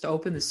performance to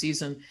open the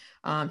season,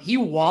 he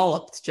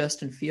walloped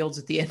Justin Fields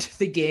at the end of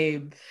the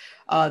game.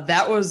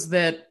 That was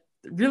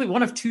really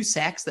one of 2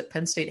 sacks that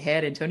Penn State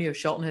had. Antonio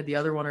Shelton had the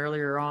other one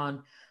earlier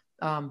on.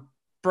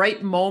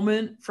 Bright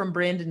moment from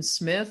Brandon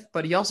Smith,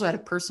 but he also had a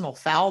personal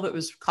foul that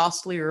was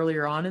costly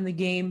earlier on in the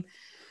game.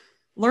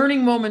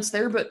 Learning moments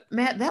there, but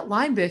Matt, that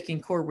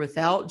linebacking core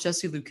without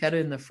Jesse Luketa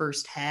in the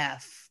first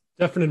half.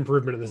 Definite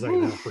improvement in the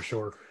second half for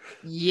sure.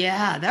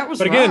 Yeah, that was.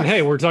 But again,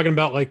 hey, we're talking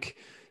about like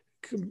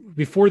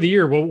before the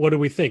year. What do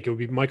we think? It would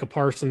be Micah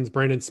Parsons,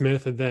 Brandon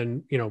Smith, and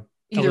then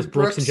Ellis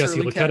Brooks and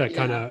Jesse Luketa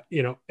kind of,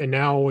 and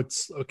now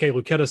it's okay.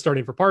 Luketa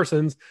starting for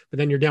Parsons, but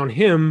then you're down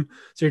him.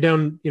 So you're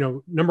down,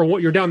 number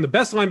one, you're down the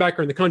best linebacker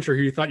in the country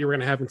who you thought you were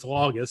going to have until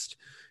August.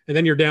 And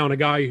then you're down a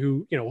guy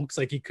who, looks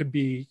like he could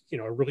be,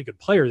 a really good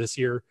player this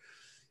year.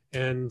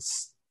 And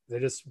they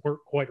just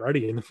weren't quite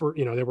ready. And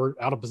they were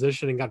out of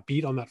position and got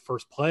beat on that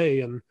first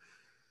play. And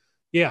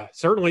yeah,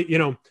 certainly,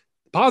 the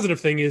positive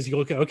thing is you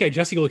look at, okay,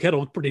 Jesse Luketa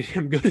looked pretty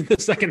damn good in the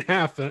second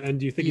half. And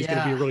do you think he's going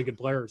to be a really good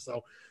player?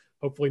 So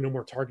hopefully no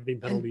more targeting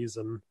penalties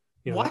and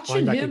that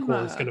linebacking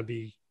core is going to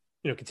be,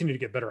 continue to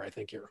get better, I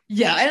think, here.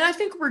 Yeah. And I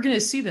think we're going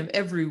to see them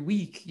every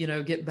week,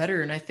 get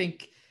better. And I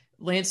think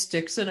Lance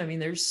Dixon,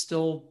 there's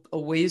still a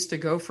ways to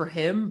go for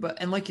him,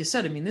 and like you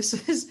said, this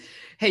is,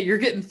 hey, you're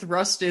getting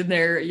thrust in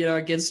there,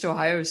 against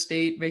Ohio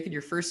State, making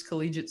your first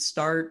collegiate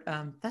start.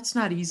 That's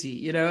not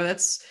easy.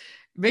 That's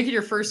making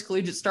your first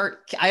collegiate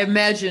start. I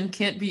imagine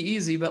can't be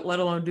easy, but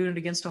let alone doing it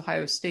against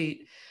Ohio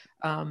State.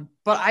 But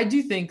I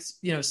do think,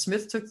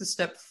 Smith took the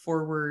step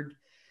forward,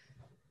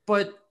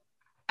 but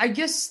I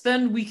guess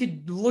then we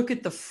could look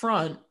at the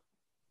front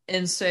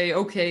and say,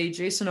 okay,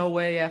 Jason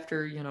Oweh,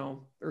 after,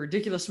 a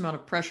ridiculous amount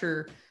of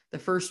pressure the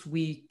first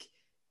week,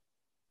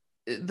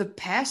 the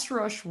pass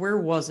rush, where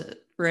was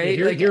it? Right.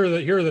 Yeah,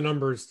 here are the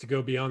numbers to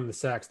go beyond the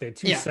sacks. They had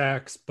 2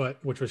 sacks,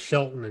 which was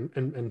Shelton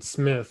and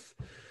Smith.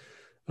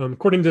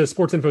 According to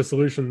Sports Info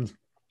Solutions,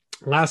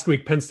 last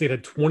week, Penn State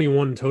had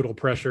 21 total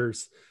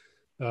pressures.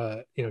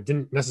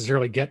 Didn't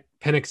necessarily get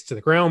Penix to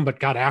the ground, but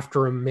got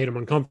after him, made him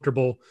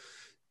uncomfortable.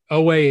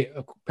 Oweh,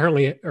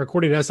 apparently,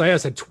 according to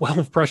SIS, had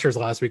 12 pressures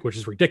last week, which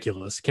is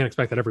ridiculous. Can't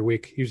expect that every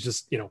week. He was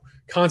just,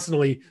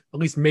 constantly at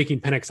least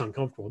making Penix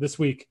uncomfortable. This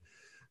week,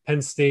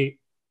 Penn State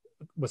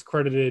was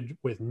credited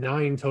with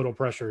 9 total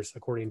pressures,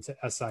 according to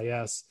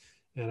SIS.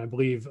 And I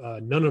believe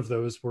none of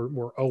those were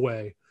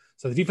Oweh.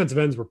 So the defensive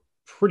ends were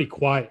pretty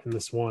quiet in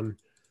this one.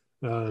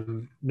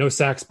 No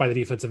sacks by the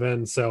defensive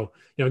end. So,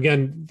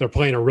 again, they're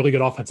playing a really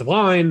good offensive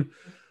line.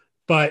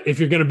 But if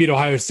you're going to beat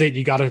Ohio State,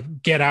 you got to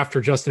get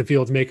after Justin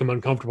Fields, make him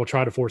uncomfortable,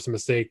 try to force a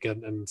mistake.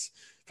 And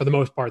for the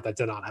most part, that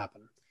did not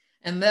happen.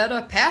 And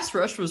that pass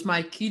rush was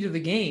my key to the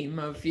game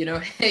of,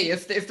 hey,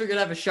 if they're going to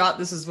have a shot,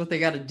 this is what they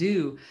got to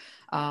do.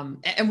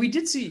 And we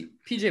did see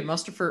PJ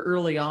Mustipher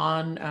early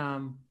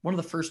on, one of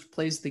the first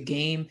plays of the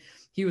game.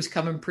 He was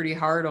coming pretty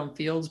hard on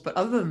Fields. But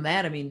other than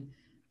that,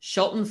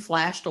 Shelton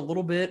flashed a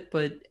little bit,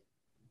 but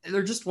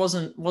there just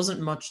wasn't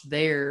much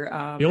there.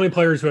 The only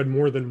players who had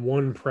more than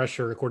 1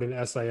 pressure, according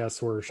to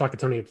SIS, were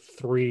Shakatoni had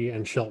 3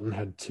 and Shelton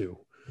had 2.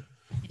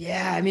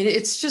 Yeah,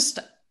 it's just,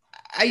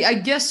 I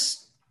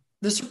guess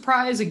the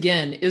surprise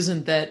again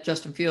isn't that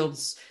Justin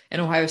Fields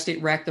and Ohio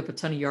State racked up a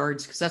ton of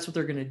yards, because that's what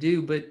they're going to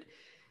do. But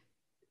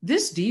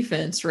this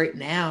defense right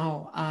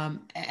now,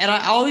 and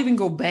I'll even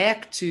go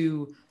back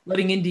to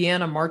letting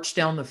Indiana march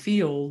down the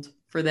field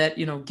for that,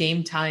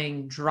 game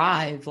tying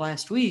drive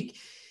last week.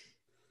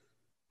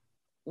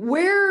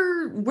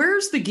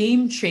 Where's the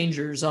game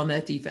changers on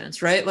that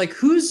defense, right? Like,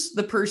 who's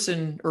the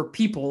person or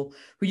people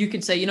who you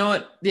can say, you know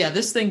what? Yeah,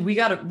 this thing, we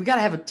gotta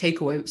have a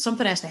takeaway.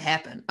 Something has to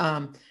happen.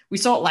 We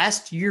saw it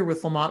last year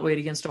with Lamont Wade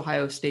against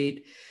Ohio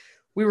State.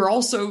 We were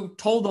also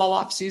told all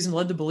offseason,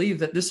 led to believe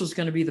that this was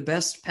going to be the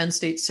best Penn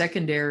State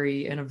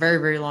secondary in a very,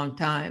 very long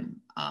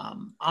time.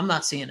 I'm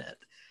not seeing it.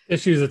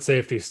 Issues at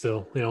safety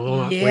still.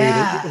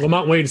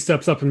 Lamont Wade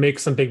steps up and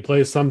makes some big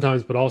plays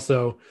sometimes, but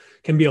also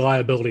can be a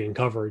liability in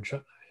coverage.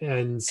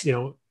 And,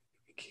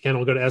 Ken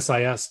will go to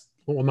SIS.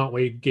 Lamont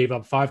Wade gave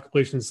up 5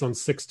 completions on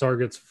 6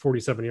 targets,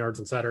 47 yards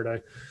on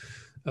Saturday,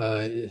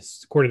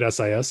 according to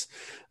SIS.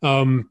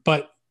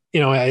 But,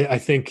 I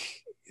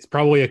think it's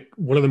probably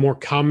one of the more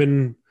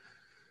common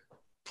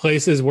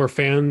places where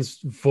fans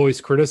voice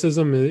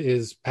criticism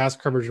is pass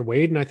coverage of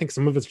Wade. And I think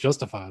some of it's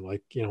justified.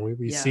 Like,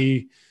 we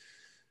see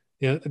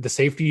the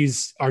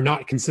safeties are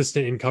not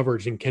consistent in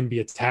coverage and can be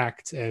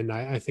attacked. And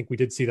I think we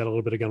did see that a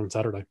little bit again on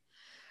Saturday.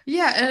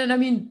 Yeah. And I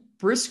mean,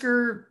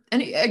 Brisker,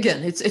 and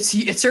again,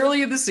 it's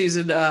early in the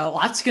season.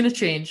 Lots going to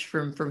change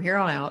from here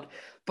on out,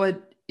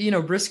 but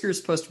Brisker is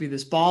supposed to be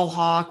this ball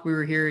hawk. We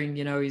were hearing,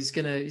 he's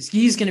going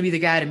to be the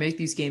guy to make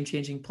these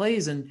game-changing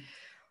plays. And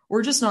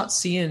we're just not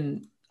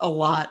seeing a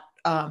lot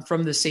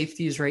from the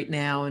safeties right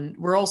now. And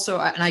we're also,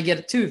 and I get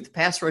it too, if the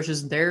pass rush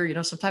isn't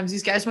there, sometimes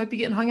these guys might be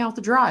getting hung out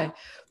to dry,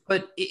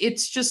 but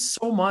it's just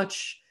so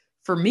much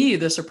for me.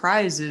 The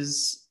surprise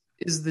is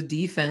the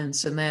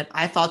defense, and that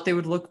I thought they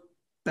would look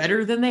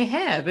better than they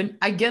have. And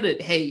I get it.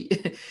 Hey,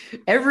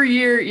 every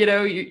year,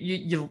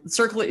 you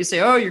circle it, you say,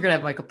 oh, you're going to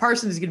have Michael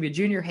Parsons, he's going to be a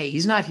junior. Hey,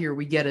 he's not here.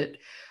 We get it.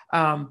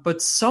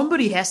 But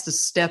somebody has to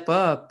step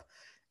up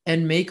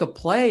and make a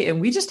play.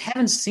 And we just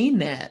haven't seen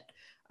that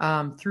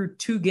through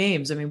 2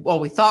 games. I mean,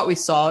 we thought we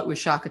saw it with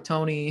Shaka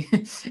Toney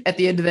at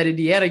the end of that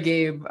Indiana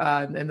game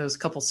and those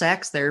couple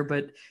sacks there,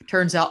 but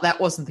turns out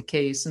that wasn't the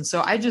case. And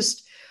so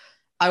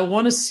I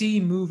want to see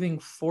moving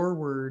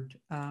forward,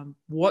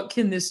 what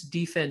can this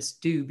defense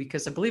do?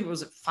 Because I believe it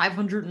was at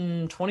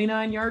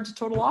 529 yards of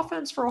total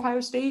offense for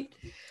Ohio State.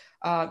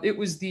 It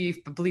was I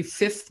believe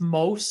 5th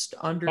most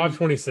under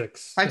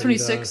 526.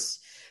 526,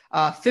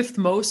 5th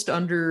most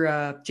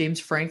under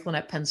James Franklin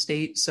at Penn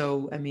State.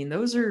 So, I mean,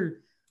 those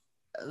are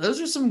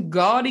some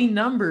gaudy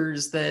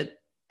numbers that,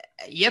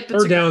 yep.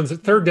 Third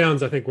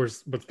downs, I think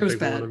was the big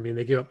bad one. I mean,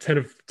 they gave up 10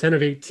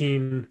 of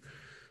 18.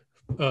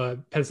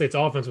 Penn State's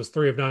offense was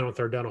 3 of 9 on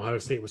third down. Ohio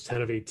State was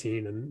 10 of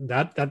 18. And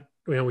that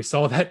we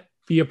saw that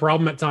be a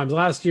problem at times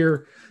last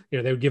year.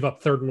 They would give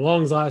up 3rd and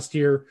longs last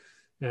year,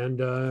 and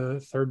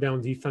third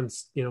down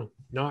defense,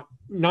 not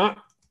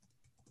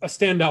a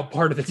standout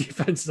part of the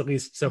defense, at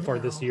least so far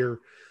this year.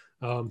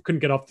 Couldn't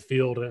get off the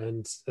field,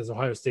 and as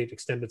Ohio State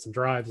extended some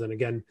drives, and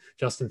again,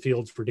 Justin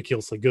Fields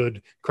ridiculously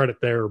good, credit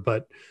there,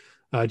 but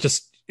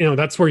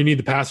that's where you need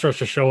the pass rush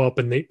to show up,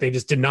 and they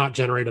just did not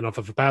generate enough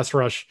of a pass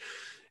rush,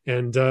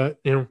 and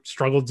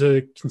struggled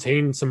to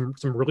contain some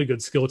really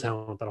good skill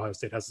talent that Ohio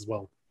State has as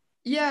well.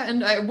 Yeah,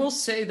 and I will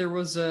say there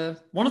was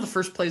one of the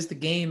first plays of the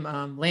game,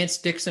 Lance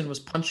Dixon was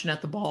punching at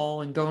the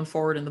ball and going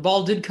forward, and the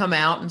ball did come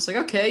out, and it's like,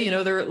 okay,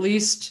 they're at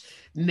least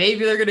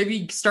maybe they're going to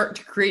be starting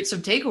to create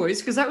some takeaways,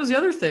 because that was the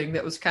other thing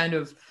that was kind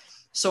of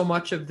so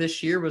much of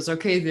this year was,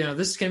 okay,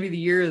 this is going to be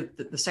the year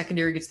that the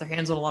secondary gets their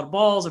hands on a lot of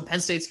balls and Penn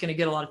State's going to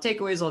get a lot of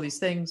takeaways, all these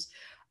things.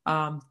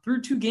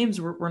 Through 2 games,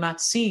 we're not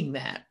seeing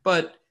that.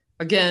 But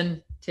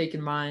again, take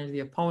in mind the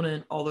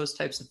opponent, all those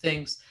types of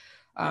things.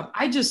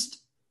 I just,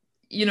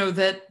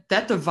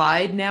 that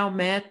divide now,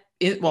 Matt,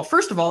 well,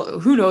 first of all,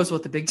 who knows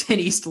what the Big Ten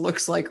East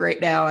looks like right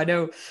now? I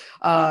know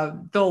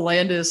Bill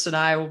Landis and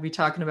I will be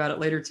talking about it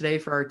later today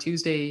for our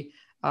Tuesday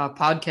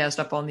podcast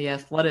up on The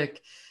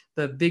Athletic,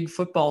 the big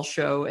football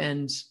show.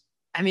 And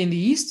I mean, the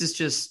East is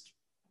just,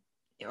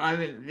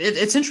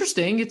 it's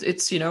interesting.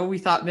 It's we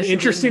thought Michigan.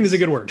 Interesting is a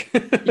good word.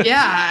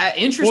 Yeah,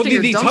 interesting.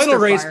 Well, the title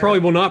race probably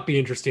will not be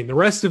interesting. The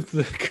rest of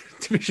the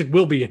division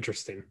will be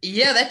interesting.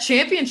 Yeah, that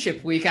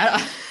championship week,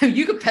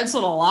 you could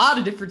pencil in a lot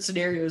of different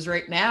scenarios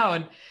right now,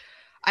 and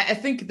I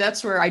think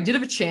that's where I did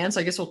have a chance.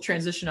 I guess we'll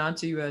transition on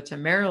to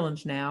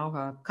Maryland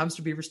now. Comes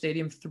to Beaver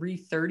Stadium,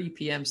 3:30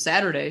 p.m.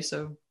 Saturday.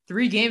 So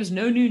 3 games,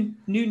 no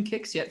noon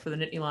kicks yet for the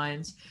Nittany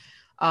Lions,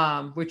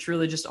 which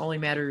really just only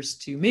matters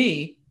to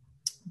me.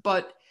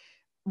 But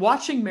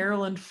watching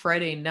Maryland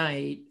Friday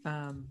night,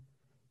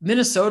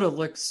 Minnesota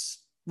looks.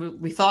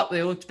 We thought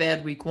they looked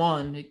bad week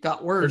 1. It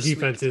got worse. Their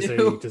defense is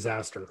a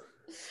disaster.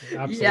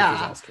 Absolute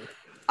disaster.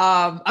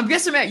 I'm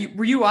guessing, Matt,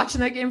 were you watching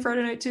that game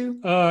Friday night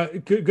too?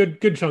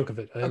 Good chunk of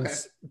it. And okay.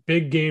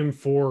 Big game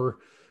for,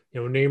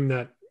 name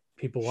that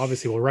people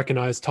obviously will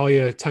recognize,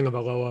 Talia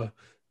Tagovailoa,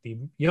 the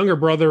younger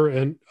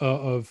brother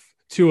of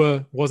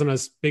Tua, wasn't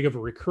as big of a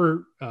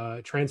recruit,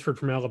 transferred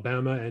from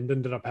Alabama and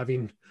ended up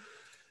having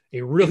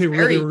a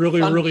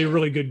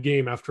really good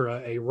game after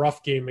a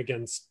rough game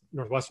against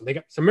Northwestern.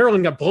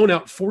 Maryland got blown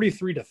out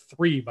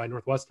 43-3 by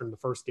Northwestern the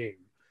first game,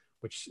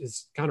 which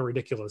is kind of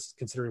ridiculous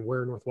considering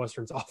where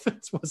Northwestern's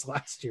offense was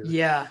last year.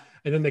 Yeah.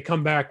 And then they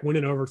come back, win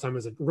in overtime. It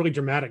was a really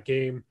dramatic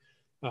game.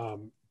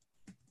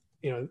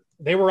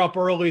 They were up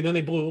early, then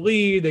they blew a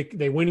lead.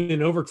 They win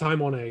in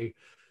overtime on a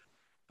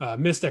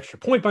missed extra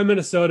point by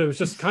Minnesota. It was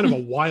just kind of a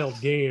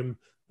wild game.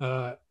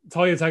 Talia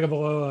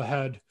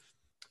Tagovailoa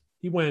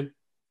he went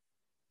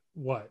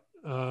what?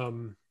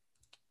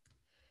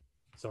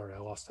 Sorry, I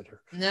lost it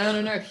here.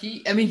 No.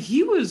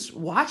 He was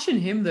watching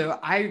him though.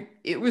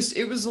 It was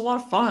a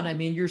lot of fun. I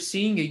mean, you're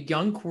seeing a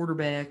young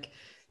quarterback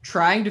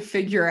trying to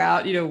figure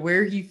out,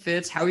 where he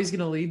fits, how he's going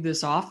to lead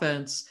this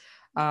offense.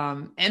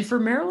 And for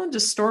Maryland to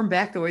storm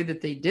back the way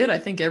that they did, I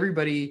think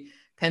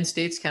Penn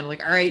State's kind of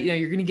like, all right,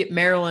 you're going to get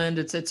Maryland.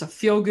 It's a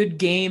feel good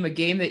game, a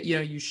game that,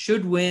 you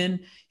should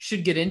win,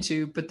 should get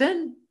into, but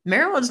then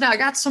Maryland's now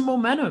got some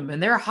momentum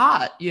and they're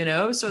hot,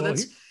 so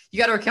you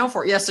got to account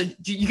for it. Yeah. So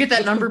you get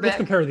that number back. Let's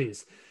compare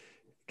these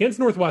against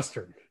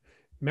Northwestern.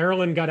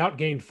 Maryland got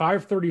outgained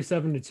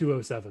 537 to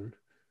 207.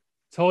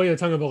 Talia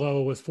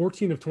Tagovailoa was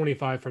 14 of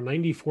 25 for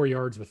 94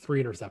 yards with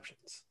 3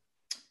 interceptions.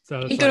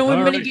 So ain't going to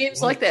win many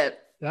games like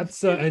that.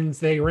 That's and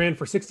they ran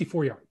for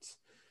 64 yards.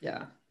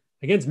 Yeah.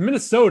 Against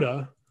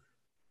Minnesota,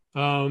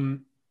 it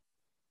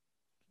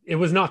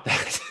was not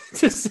that,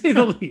 to say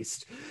the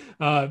least.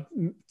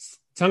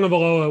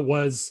 Tagovailoa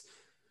was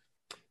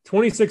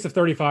 26 of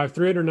 35,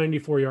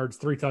 394 yards,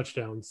 3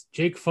 touchdowns.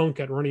 Jake Funk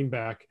at running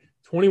back,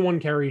 21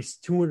 carries,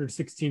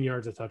 216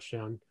 yards, a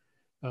touchdown.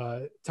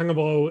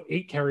 Tagovailoa,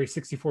 8 carries,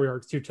 64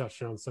 yards, 2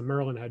 touchdowns. So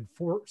Maryland had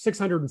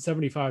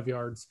 675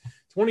 yards,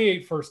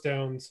 28 first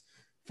downs,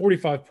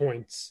 45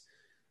 points.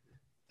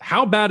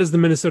 How bad is the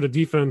Minnesota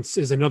defense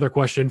is another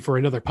question for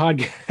another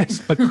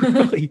podcast, but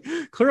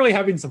clearly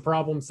having some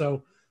problems.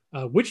 So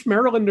which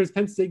Maryland is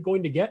Penn State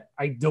going to get?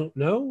 I don't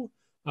know.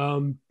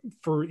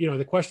 For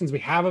the questions we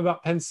have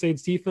about Penn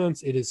State's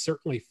defense, it is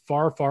certainly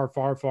far, far,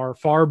 far, far,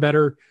 far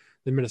better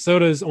than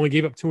Minnesota's. Only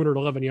gave up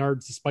 211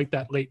 yards despite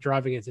that late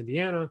drive against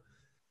Indiana.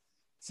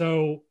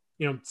 So,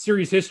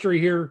 series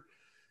history here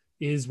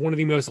is one of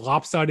the most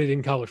lopsided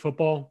in college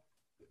football.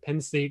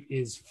 Penn State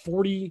is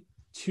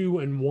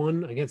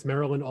 42-1 against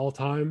Maryland all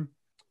time.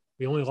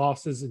 The only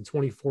losses in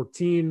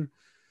 2014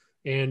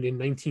 and in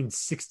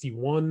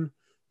 1961.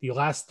 The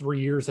last 3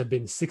 years have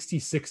been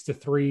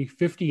 66-3,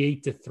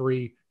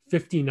 58-3,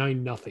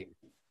 59-0.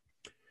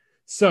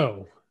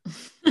 So,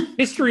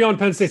 history on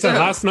Penn State.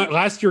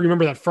 Last year,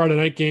 remember that Friday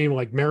night game?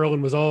 Like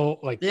Maryland was all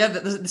like,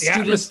 the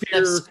students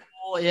at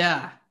school,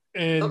 yeah,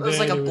 and it was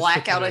like a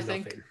blackout. I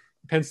think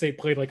Penn State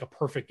played like a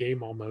perfect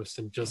game almost,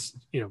 and just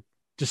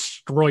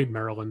destroyed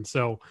Maryland.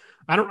 So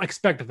I don't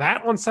expect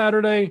that on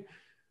Saturday,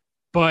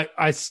 but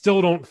I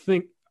still don't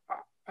think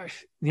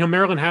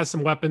Maryland has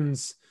some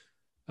weapons,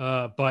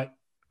 but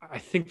I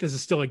think this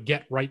is still a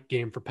get right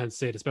game for Penn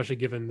State, especially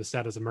given the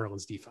status of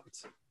Maryland's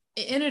defense.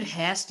 And it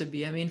has to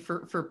be. I mean,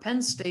 for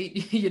Penn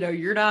State,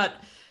 you're not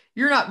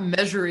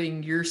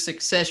measuring your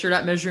success. You're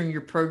not measuring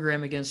your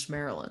program against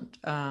Maryland.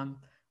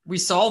 We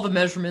saw the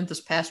measurement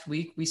this past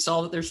week. We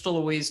saw that there's still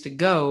a ways to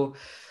go.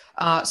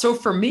 So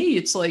for me,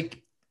 it's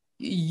like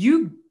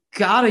you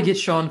got to get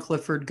Sean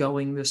Clifford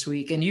going this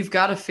week, and you've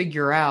got to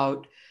figure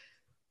out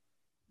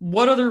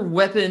what other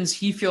weapons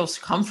he feels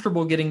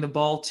comfortable getting the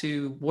ball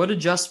to, what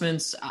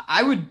adjustments.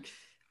 I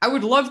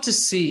would love to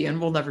see,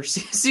 and we'll never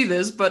see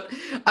this, but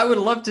I would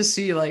love to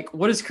see, like,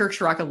 what is Kirk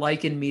Ciarrocca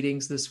like in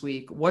meetings this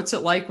week? What's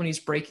it like when he's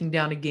breaking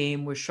down a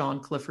game with Sean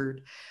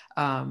Clifford,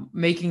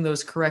 making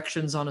those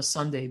corrections on a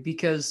Sunday?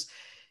 Because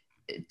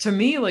to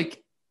me, like,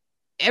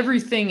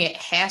 everything, it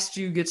has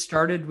to get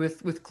started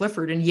with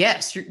Clifford. And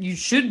yes, you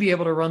should be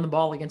able to run the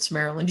ball against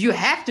Maryland. You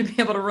have to be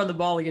able to run the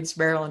ball against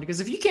Maryland, because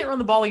if you can't run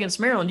the ball against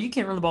Maryland, you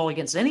can't run the ball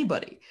against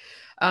anybody.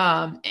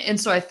 And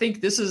so I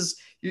think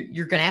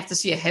you're going to have to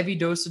see a heavy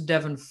dose of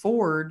Devin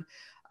Ford.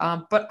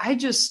 But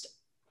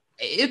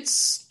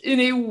it's in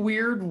a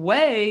weird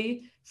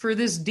way for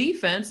this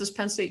defense, this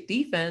Penn State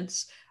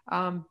defense.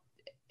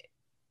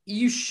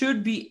 You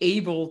should be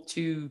able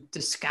to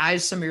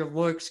disguise some of your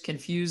looks,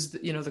 confuse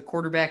the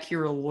quarterback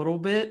here a little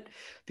bit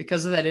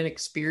because of that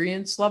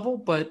inexperience level.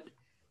 But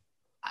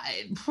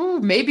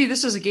maybe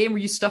this is a game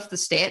where you stuff the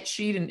stat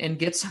sheet and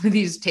get some of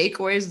these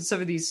takeaways and some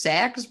of these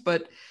sacks.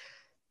 But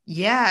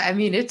yeah, I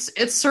mean,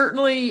 it's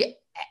certainly,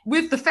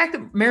 with the fact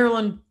that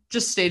Maryland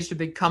just staged a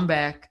big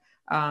comeback,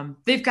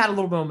 they've got a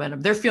little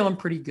momentum. They're feeling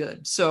pretty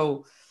good.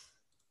 So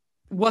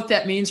what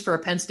that means for a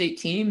Penn State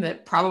team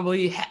that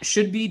probably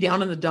should be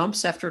down in the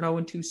dumps after an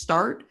 0-2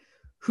 start,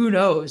 who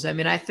knows? I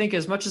mean, I think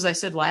as much as I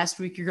said last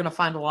week, you're going to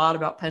find a lot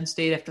about Penn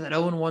State after that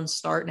 0-1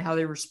 start and how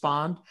they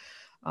respond.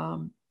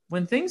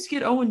 When things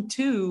get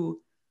 0-2,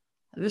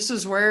 this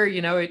is where,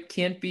 it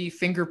can't be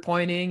finger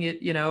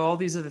pointing, all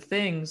these other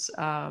things.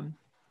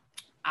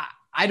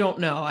 I don't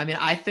know. I mean,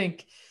 I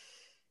think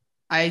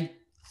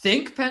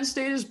Penn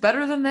State is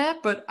better than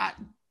that, but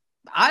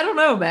I don't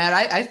know, man.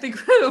 I think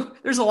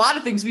there's a lot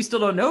of things we still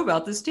don't know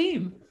about this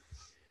team.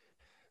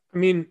 I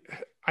mean,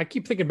 I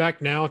keep thinking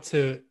back now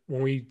to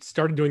when we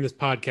started doing this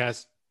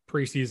podcast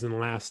preseason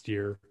last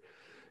year,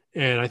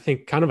 And I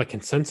think kind of a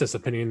consensus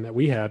opinion that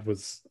we had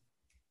was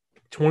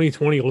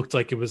 2020 looked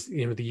like it was,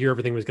 the year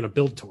everything was going to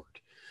build toward.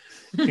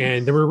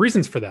 And there were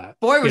reasons for that.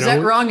 Boy, was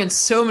that wrong in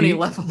so many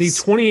levels. The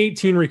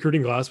 2018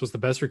 recruiting class was the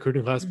best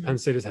recruiting class Penn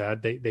State has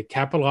had. They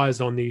capitalized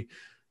on the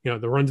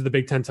run to the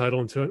Big Ten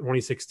title in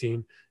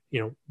 2016.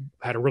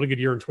 Had a really good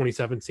year in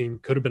 2017.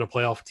 Could have been a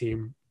playoff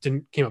team.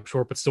 Came up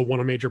short, but still won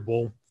a major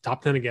bowl.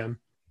 Top 10 again.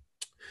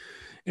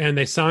 And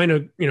they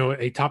signed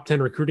a top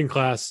 10 recruiting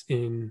class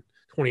in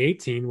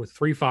 2018 with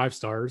 3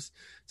 5-stars.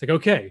 It's like,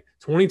 okay,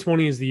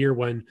 2020 is the year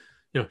when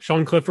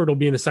Sean Clifford will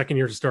be in his second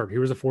year to start. He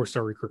was a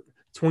 4-star recruit.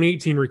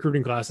 2018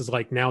 recruiting class is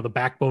like now the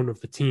backbone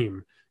of the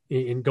team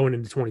in going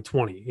into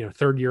 2020,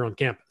 third year on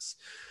campus.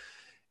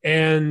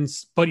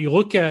 But you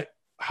look at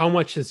how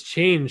much has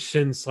changed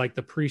since like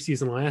the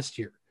preseason last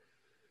year.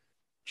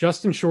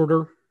 Justin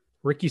Shorter,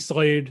 Ricky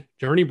Slade,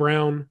 Journey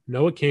Brown,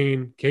 Noah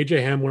Kane,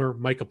 KJ Hamler,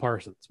 Micah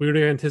Parsons. We would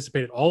have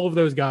anticipated all of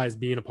those guys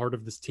being a part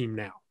of this team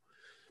now.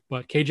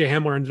 But KJ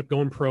Hamler ended up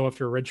going pro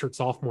after a redshirt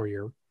sophomore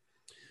year.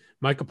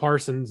 Micah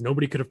Parsons,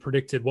 nobody could have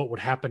predicted what would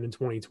happen in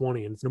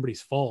 2020, and it's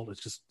nobody's fault.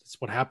 It's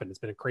what happened. It's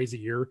been a crazy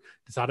year.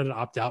 Decided to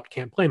opt out.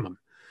 Can't blame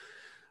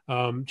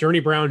him. Journey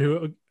Brown,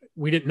 who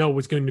we didn't know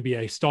was going to be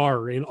a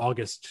star in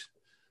August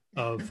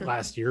of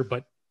last year,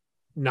 but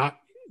not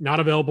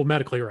available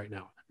medically right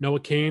now. Noah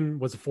Kane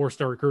was a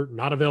 4-star recruit,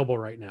 not available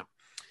right now.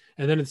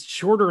 And then it's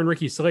Shorter and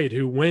Ricky Slade,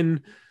 who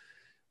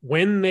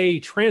when they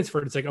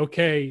transferred, it's like,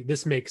 okay,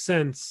 this makes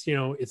sense.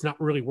 It's not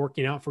really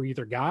working out for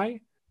either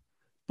guy.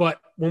 But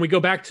when we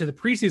go back to the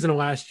preseason of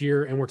last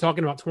year and we're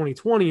talking about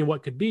 2020 and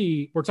what could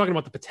be, we're talking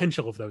about the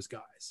potential of those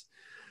guys.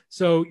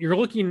 So you're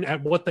looking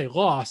at what they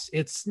lost.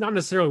 It's not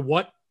necessarily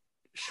what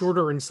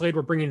Shorter and Slade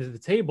were bringing to the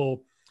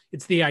table.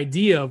 It's the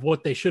idea of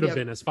what they should have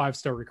been as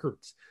 5-star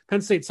recruits.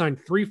 Penn State signed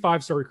 3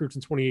 5-star recruits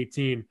in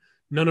 2018.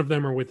 None of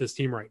them are with this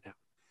team right now.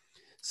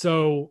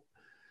 So,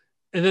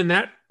 and then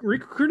that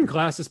recruiting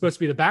class is supposed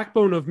to be the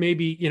backbone of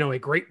maybe, a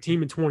great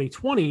team in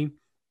 2020,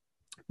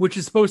 which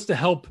is supposed to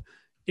help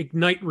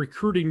ignite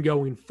recruiting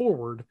going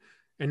forward.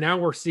 And now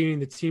we're seeing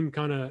the team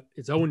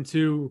it's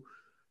 0-2.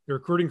 The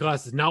recruiting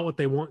class is not what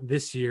they want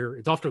this year.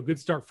 It's off to a good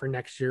start for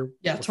next year.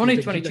 Yeah,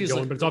 2022 is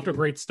but it's off to a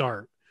great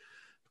start.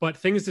 But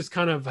things just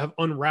kind of have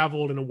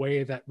unraveled in a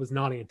way that was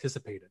not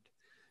anticipated.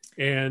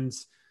 And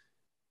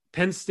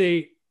Penn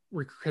State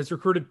has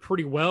recruited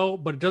pretty well,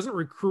 but it doesn't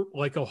recruit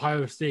like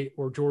Ohio State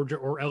or Georgia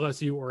or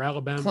LSU or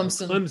Alabama or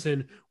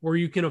Clemson, where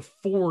you can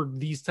afford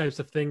these types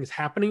of things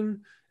happening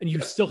and you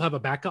still have a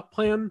backup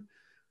plan.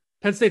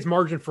 Penn State's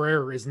margin for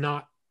error is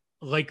not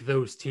like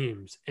those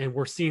teams. And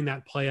we're seeing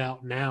that play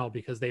out now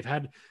because they've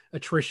had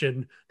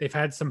attrition. They've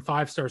had some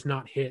 5-stars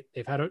not hit.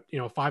 They've had a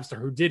 5-star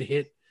who did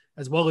hit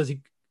as well as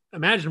he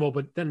imaginable,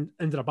 but then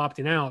ended up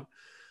opting out.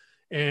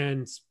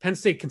 And Penn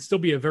State can still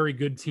be a very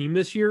good team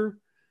this year.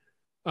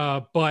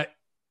 But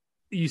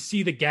you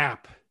see the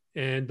gap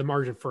and the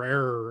margin for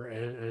error.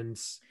 And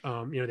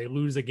they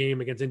lose a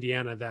game against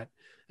Indiana that,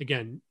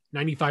 again,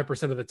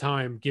 95% of the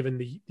time, given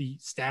the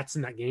stats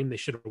in that game, they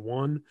should have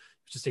won.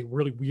 It's just a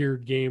really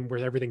weird game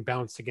where everything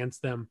bounced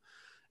against them.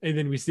 And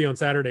then we see on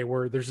Saturday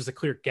where there's just a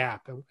clear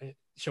gap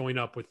showing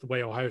up with the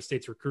way Ohio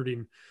State's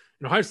recruiting.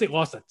 And Ohio State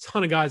lost a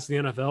ton of guys to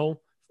the NFL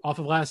off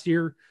of last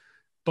year,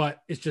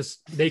 but it's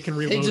just they can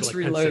reload. They just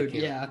reload,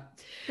 yeah.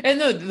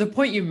 And the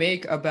point you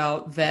make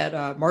about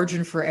that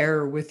margin for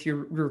error with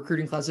your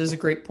recruiting class is a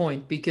great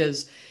point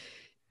because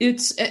I've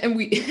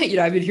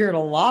been hearing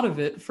a lot of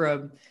it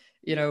from,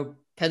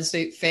 Penn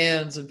State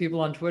fans and people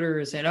on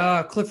Twitter saying,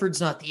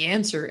 Clifford's not the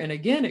answer. And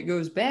again, it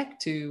goes back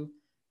to,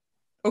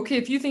 okay,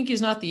 if you think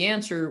he's not the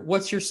answer,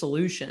 what's your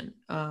solution?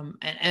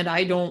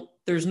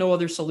 There's no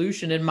other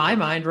solution in my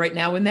mind right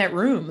now in that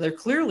room. There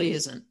clearly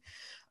isn't.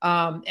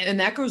 And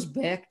that goes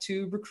back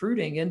to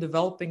recruiting and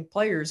developing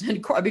players.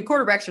 And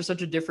quarterbacks are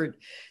such a different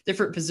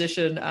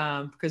position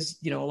because,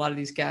 a lot of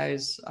these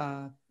guys,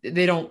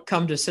 they don't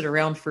come to sit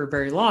around for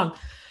very long.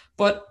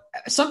 But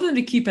something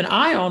to keep an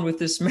eye on with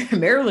this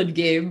Maryland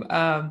game,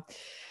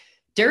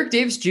 Derek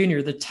Davis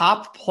Jr., the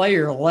top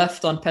player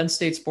left on Penn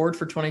State's board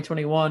for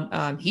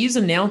 2021, he's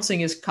announcing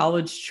his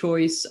college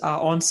choice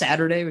on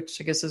Saturday, which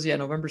I guess is,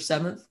 November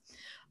 7th.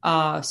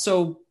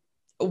 So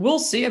we'll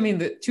see. I mean,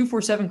 the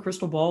 247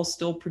 crystal ball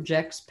still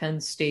projects Penn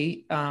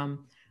State.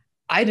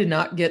 I did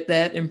not get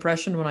that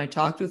impression when I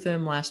talked with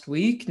him last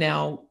week.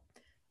 Now,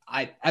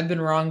 I've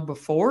been wrong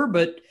before,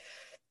 but,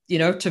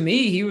 to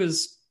me, he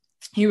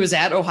was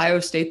at Ohio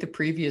State the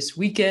previous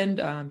weekend.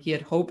 He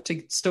had hoped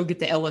to still get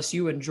to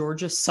LSU and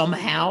Georgia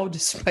somehow,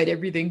 despite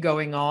everything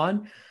going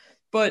on.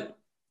 But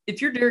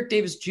if you're Derek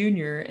Davis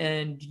Jr.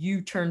 and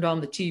you turned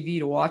on the TV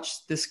to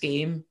watch this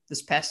game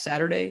this past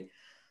Saturday,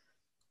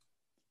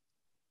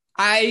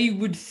 I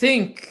would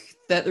think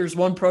that there's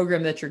one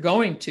program that you're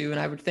going to, and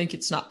I would think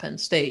it's not Penn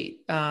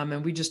State.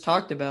 And we just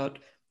talked about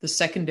the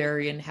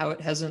secondary and how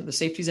the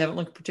safeties haven't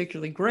looked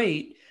particularly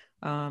great.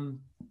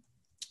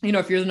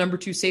 If you're the number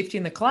 2 safety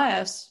in the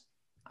class,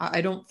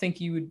 I don't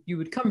think you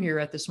would come here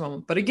at this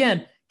moment. But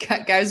again,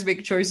 guys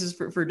make choices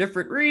for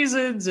different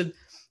reasons, and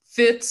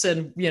fits.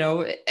 And,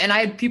 and I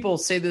had people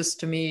say this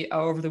to me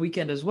over the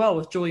weekend as well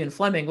with Julian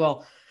Fleming.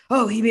 Well,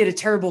 oh, he made a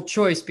terrible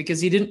choice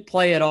because he didn't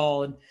play at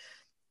all. And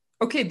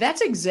okay, that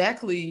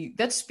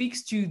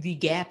speaks to the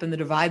gap and the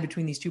divide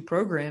between these two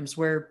programs,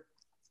 where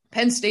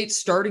Penn State's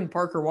starting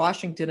Parker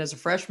Washington as a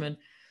freshman,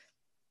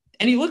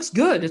 and he looks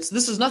good.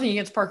 This is nothing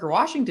against Parker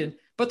Washington,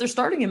 but they're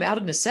starting him out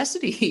of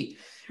necessity,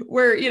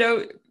 where,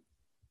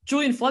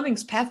 Julian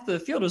Fleming's path to the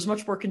field is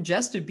much more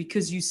congested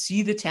because you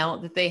see the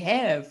talent that they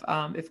have.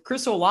 If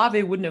Chris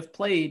Olave wouldn't have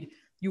played,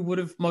 you would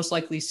have most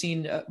likely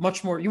seen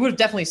much more. You would have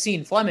definitely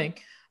seen Fleming.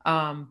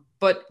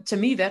 But to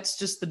me, that's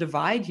just the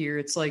divide here.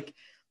 It's like,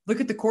 look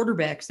at the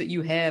quarterbacks that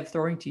you have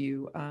throwing to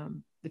you.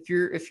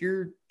 If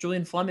you're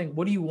Julian Fleming,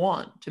 what do you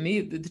want? To me,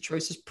 the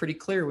choice is pretty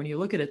clear when you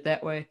look at it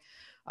that way.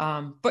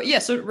 But yeah,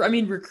 so I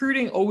mean,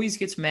 recruiting always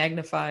gets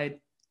magnified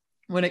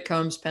when it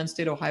comes Penn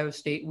State, Ohio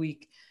State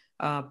week.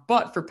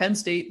 But for Penn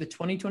State, the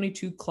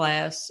 2022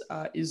 class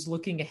is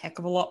looking a heck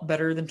of a lot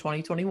better than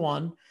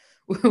 2021,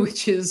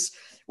 which is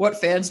what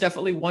fans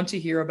definitely want to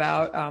hear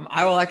about.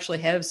 I will actually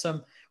have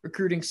some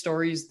recruiting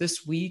stories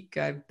this week.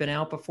 I've been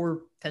out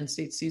before Penn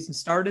State season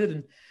started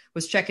and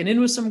was checking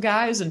in with some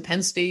guys, and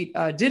Penn State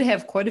did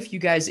have quite a few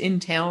guys in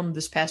town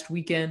this past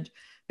weekend.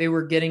 They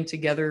were getting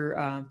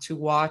together to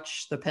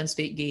watch the Penn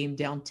State game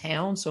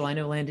downtown. So I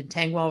know Landon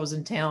Tangwell was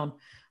in town.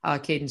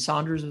 Caden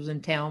Saunders was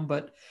in town,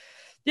 but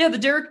yeah, the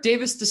Derek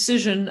Davis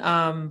decision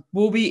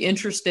will be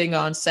interesting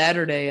on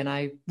Saturday,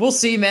 and we'll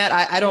see, Matt.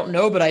 I don't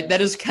know, but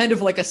that is kind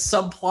of like a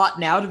subplot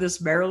now to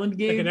this Maryland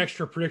game. Like an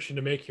extra prediction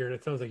to make here, and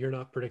it sounds like you're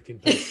not predicting.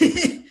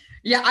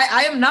 Yeah,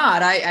 I am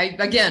not. I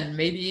again,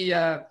 maybe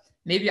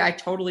I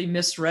totally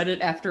misread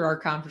it after our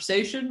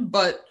conversation,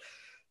 but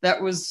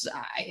that was,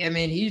 I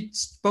mean, he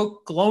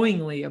spoke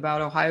glowingly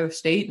about Ohio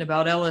State and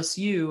about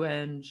LSU,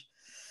 and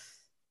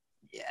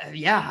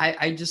yeah,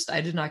 I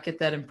did not get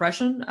that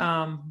impression.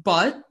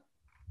 But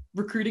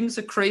recruiting is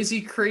a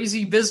crazy,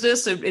 crazy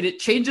business, and it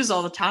changes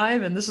all the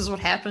time. And this is what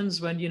happens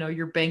when,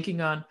 you're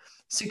banking on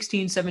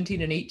 16,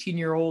 17, and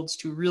 18-year-olds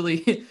to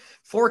really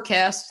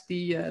forecast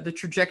the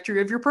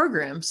trajectory of your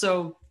program.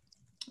 So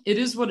it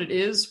is what it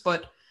is.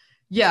 But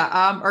yeah,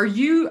 are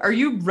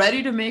you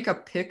ready to make a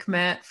pick,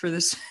 Matt, for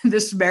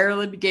this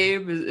Maryland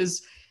game?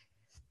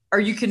 Are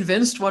you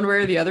convinced one way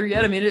or the other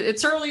yet? I mean,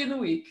 it's early in the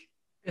week.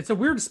 It's a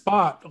weird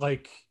spot,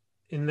 like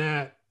in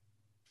that,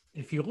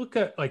 if you look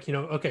at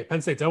okay,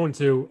 Penn State's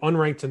 0-2,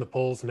 unranked in the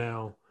polls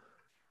now,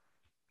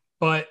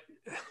 but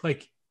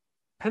like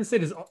Penn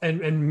State is,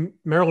 and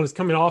Maryland is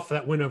coming off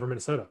that win over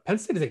Minnesota. Penn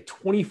State is a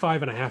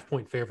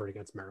 25.5-point favorite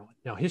against Maryland.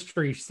 Now,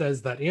 history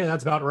says that, yeah,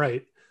 that's about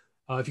right.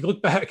 If you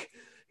look back,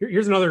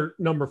 here's another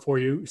number for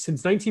you.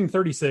 Since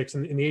 1936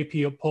 in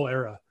the AP poll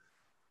era,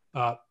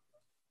 I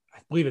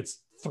believe it's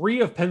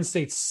 3 of Penn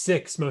State's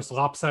 6 most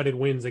lopsided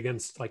wins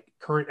against like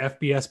current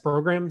FBS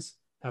programs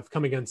have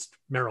come against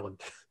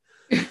Maryland.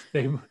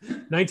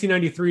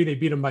 1993, they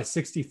beat them by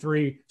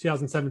 63.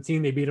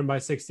 2017, they beat them by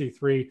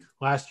 63.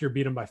 Last year,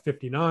 beat them by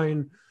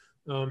 59.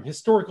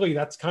 Historically,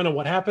 that's kind of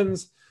what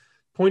happens.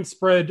 Point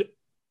spread,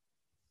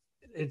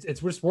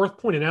 it's just worth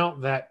pointing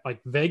out that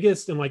like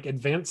Vegas and like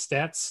advanced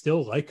stats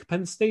still like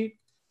Penn State.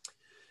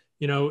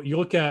 You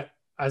look at,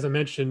 as I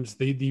mentioned,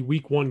 the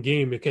week 1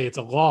 game, okay, it's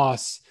a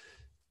loss,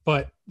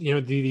 but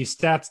the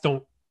stats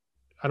don't,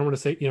 I don't want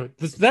to say,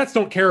 the stats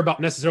don't care about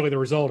necessarily the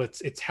result.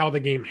 It's how the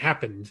game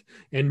happened.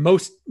 And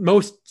most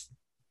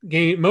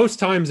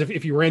times,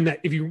 if you ran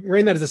that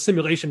as a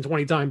simulation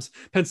 20 times,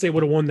 Penn State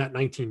would have won that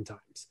 19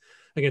 times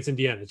against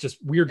Indiana. It's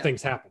just weird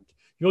things happened.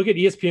 You look at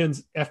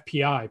ESPN's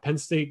FPI, Penn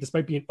State,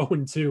 despite being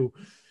 0-2,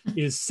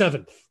 is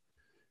 7th.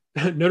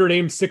 Notre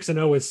Dame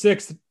 6-0 is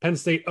 6th. Penn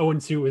State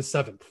 0-2 is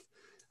 7th.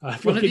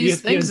 One of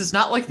these things is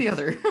not like the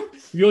other.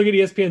 If you look at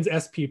ESPN's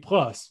SP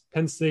Plus,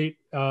 Penn State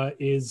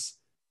is.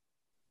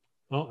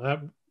 Well,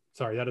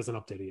 that isn't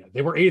updated yet.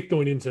 They were 8th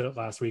going into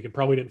last week and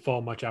probably didn't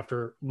fall much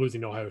after losing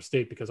to Ohio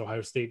State, because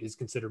Ohio State is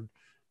considered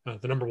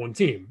the number 1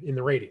 team in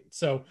the rating.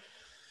 So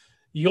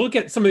you look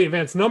at some of the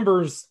advanced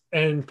numbers,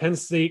 and Penn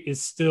State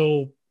is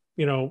still,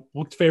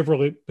 looked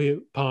favorably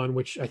upon,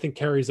 which I think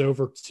carries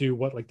over to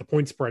what like the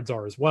point spreads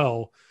are as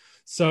well.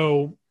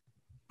 So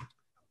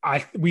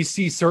we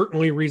see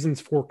certainly reasons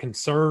for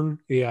concern,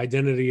 the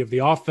identity of the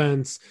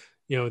offense,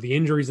 the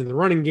injuries in the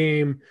running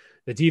game.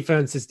 The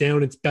defense is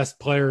down its best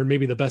player and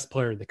maybe the best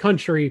player in the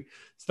country.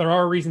 So there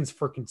are reasons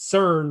for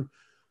concern,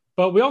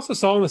 but we also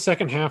saw in the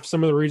second half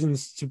some of the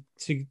reasons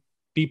to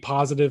be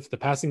positive. The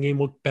passing game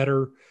looked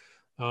better.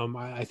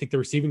 I think the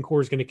receiving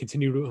core is going to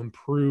continue to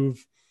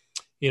improve.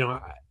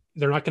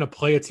 They're not going to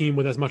play a team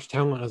with as much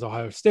talent as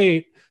Ohio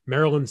State.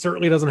 Maryland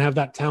certainly doesn't have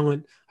that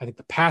talent. I think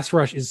the pass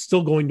rush is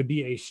still going to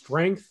be a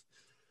strength.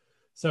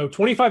 So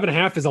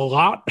 25.5 is a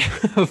lot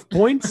of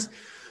points,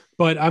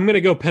 but I'm going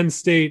to go Penn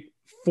State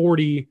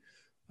 40,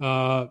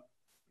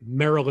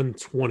 Maryland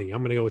 20.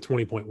 I'm going to go with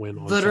 20-point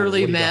win.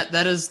 Literally, Matt,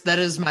 that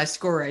is my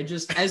score. I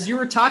just, as you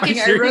were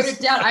talking, I wrote it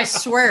down. I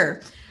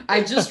swear.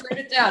 I just wrote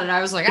it down, and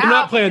I was like, I'm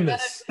not playing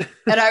this.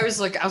 And I was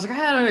like, I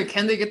don't know,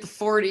 can they get the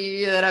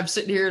 40? And I'm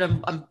sitting here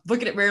and I'm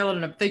looking at Maryland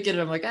and I'm thinking,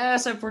 I'm like,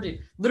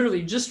 740.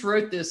 Literally just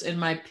wrote this in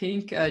my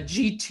pink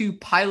G2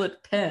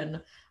 Pilot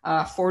pen,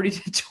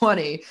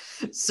 40-20.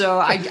 So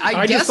I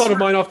guess just thought of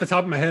mine off the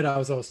top of my head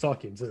as I was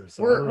talking too.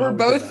 So we're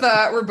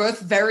both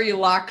very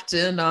locked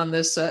in on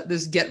this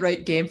this get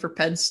right game for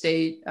Penn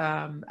State.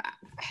 And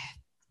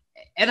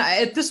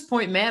at this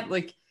point, Matt,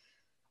 like,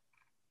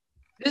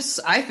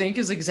 this, I think,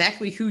 is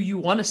exactly who you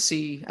want to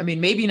see. I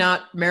mean, maybe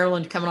not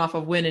Maryland coming off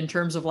a win in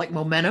terms of like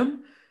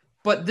momentum,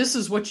 but this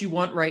is what you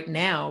want right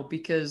now,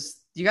 because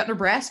you got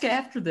Nebraska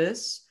after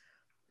this,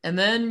 and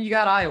then you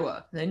got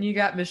Iowa, then you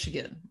got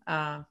Michigan,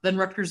 then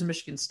Rutgers and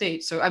Michigan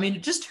State. So, I mean,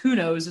 just who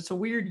knows? It's a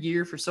weird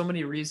year for so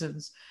many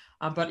reasons.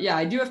 But yeah,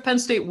 I do have Penn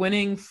State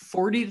winning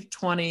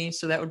 40-20.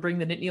 So that would bring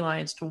the Nittany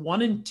Lions to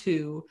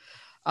 1-2.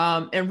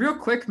 And real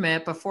quick,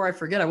 Matt, before I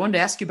forget, I wanted to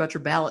ask you about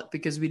your ballot,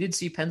 because we did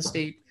see Penn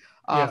State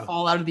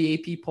fall out of the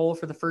AP poll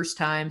for the first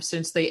time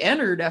since they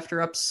entered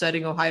after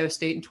upsetting Ohio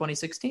State in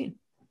 2016.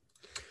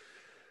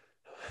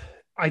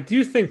 I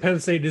do think Penn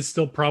State is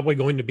still probably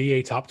going to be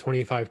a top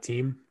 25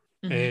 team.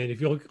 Mm-hmm. And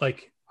if you look,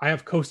 like, I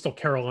have Coastal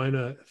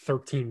Carolina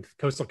 13th.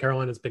 Coastal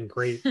Carolina has been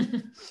great.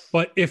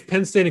 But if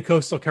Penn State and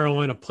Coastal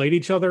Carolina played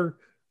each other,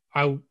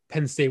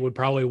 Penn State would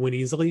probably win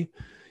easily.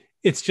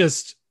 It's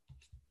just,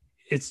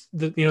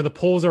 the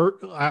polls are,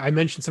 I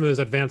mentioned some of those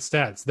advanced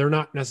stats. They're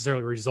not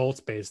necessarily results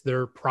based.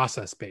 They're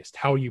process based,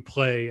 how you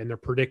play, and they're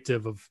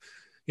predictive of,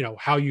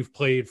 how you've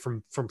played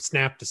from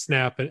snap to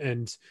snap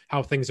and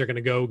how things are going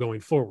to go going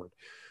forward.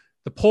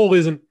 The poll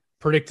isn't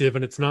predictive,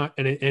 and it's not,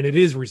 and it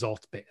is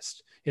results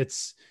based.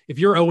 It's, if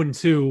you're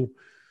 0-2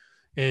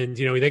 and,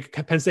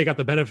 Penn State got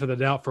the benefit of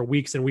the doubt for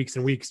weeks and weeks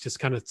and weeks, just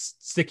kind of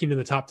sticking in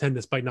the top 10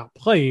 despite not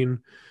playing.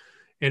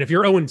 And if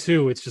you're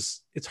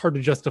 0-2, it's hard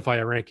to justify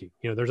a ranking.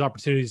 There's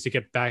opportunities to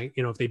get back.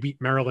 If they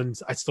beat Maryland,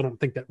 I still don't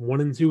think that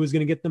 1-2 is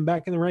going to get them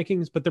back in the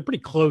rankings, but they're pretty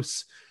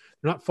close.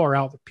 They're not far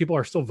out. People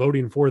are still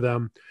voting for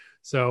them.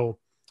 So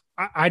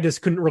I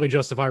just couldn't really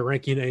justify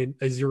ranking a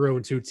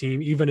 0-2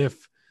 team, even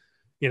if,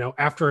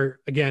 after,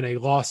 again, a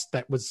loss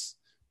that was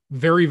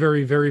very,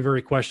 very, very,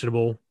 very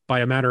questionable by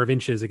a matter of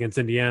inches against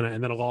Indiana,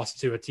 and then a loss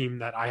to a team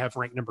that I have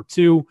ranked number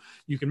 2.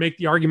 You can make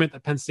the argument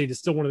that Penn State is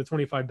still one of the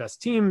 25 best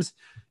teams.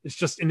 It's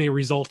just in a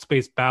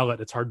results-based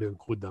ballot, it's hard to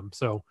include them.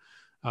 So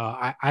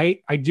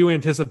I do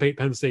anticipate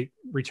Penn State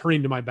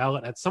returning to my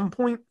ballot at some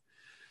point.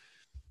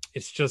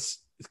 It's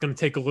going to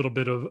take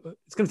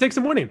it's going to take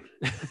some winning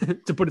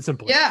to put it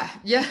simply. Yeah.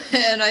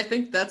 And I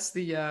think that's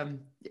going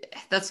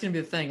to be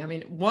the thing. I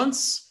mean,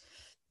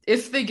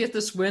 if they get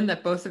this win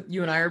that both of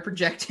you and I are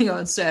projecting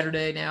on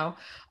Saturday now,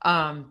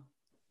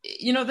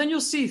 then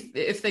you'll see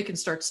if they can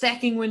start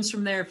stacking wins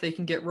from there, if they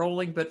can get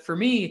rolling. But for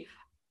me,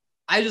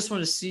 I just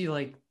want to see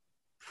like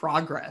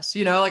progress,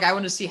 I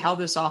want to see how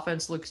this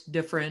offense looks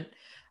different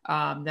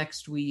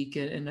next week.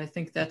 And I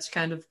think that's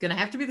kind of going to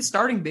have to be the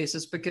starting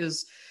basis,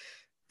 because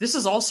this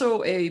is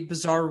also a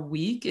bizarre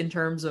week in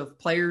terms of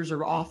players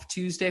are off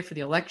Tuesday for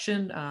the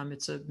election.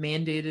 It's a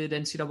mandated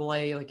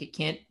NCAA, like it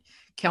can't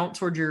count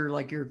toward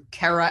your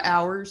Kara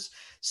hours.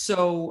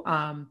 So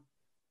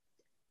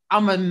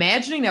I'm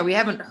imagining that we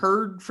haven't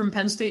heard from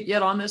Penn State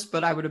yet on this,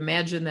 but I would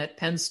imagine that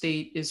Penn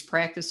State is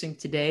practicing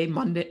today,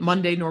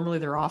 Monday, normally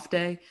their off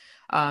day.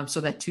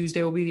 So that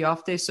Tuesday will be the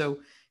off day. So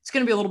it's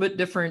going to be a little bit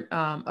different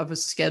of a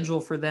schedule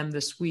for them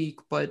this week,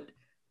 but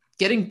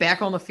getting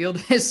back on the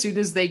field as soon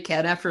as they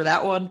can after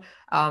that one,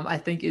 I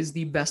think is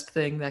the best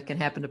thing that can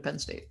happen to Penn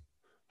State.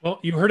 Well,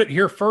 you heard it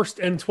here first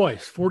and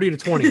twice,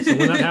 40-20. So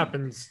when that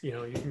happens, you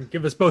can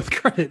give us both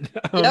credit.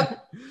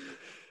 Yep.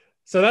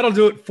 So that'll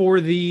do it for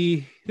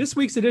this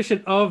week's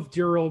edition of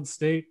Dear Old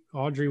State.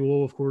 Audrey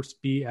will, of course,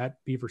 be at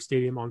Beaver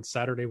Stadium on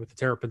Saturday with the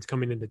Terrapins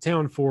coming into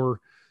town for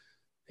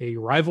a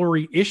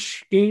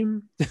rivalry-ish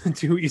game.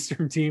 Two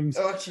Eastern teams.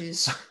 Oh,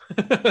 jeez.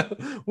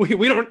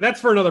 we don't. That's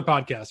for another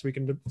podcast. We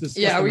can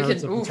discuss the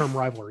merits of the term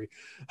rivalry.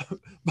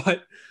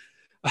 But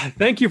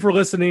thank you for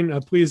listening.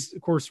 Please,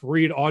 of course,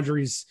 read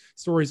Audrey's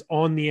stories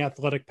on the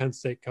Athletic Penn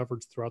State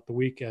coverage throughout the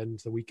week and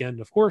the weekend,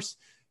 of course.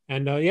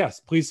 And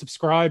yes, please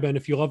subscribe. And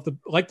if you love the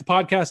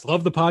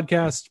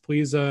podcast,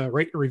 please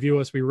rate and review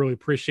us. We really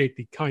appreciate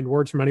the kind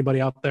words from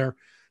anybody out there.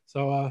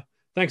 So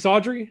thanks,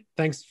 Audrey.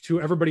 Thanks to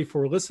everybody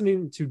for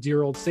listening to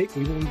Dear Old State.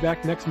 We will be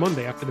back next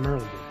Monday after the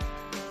Maryland game.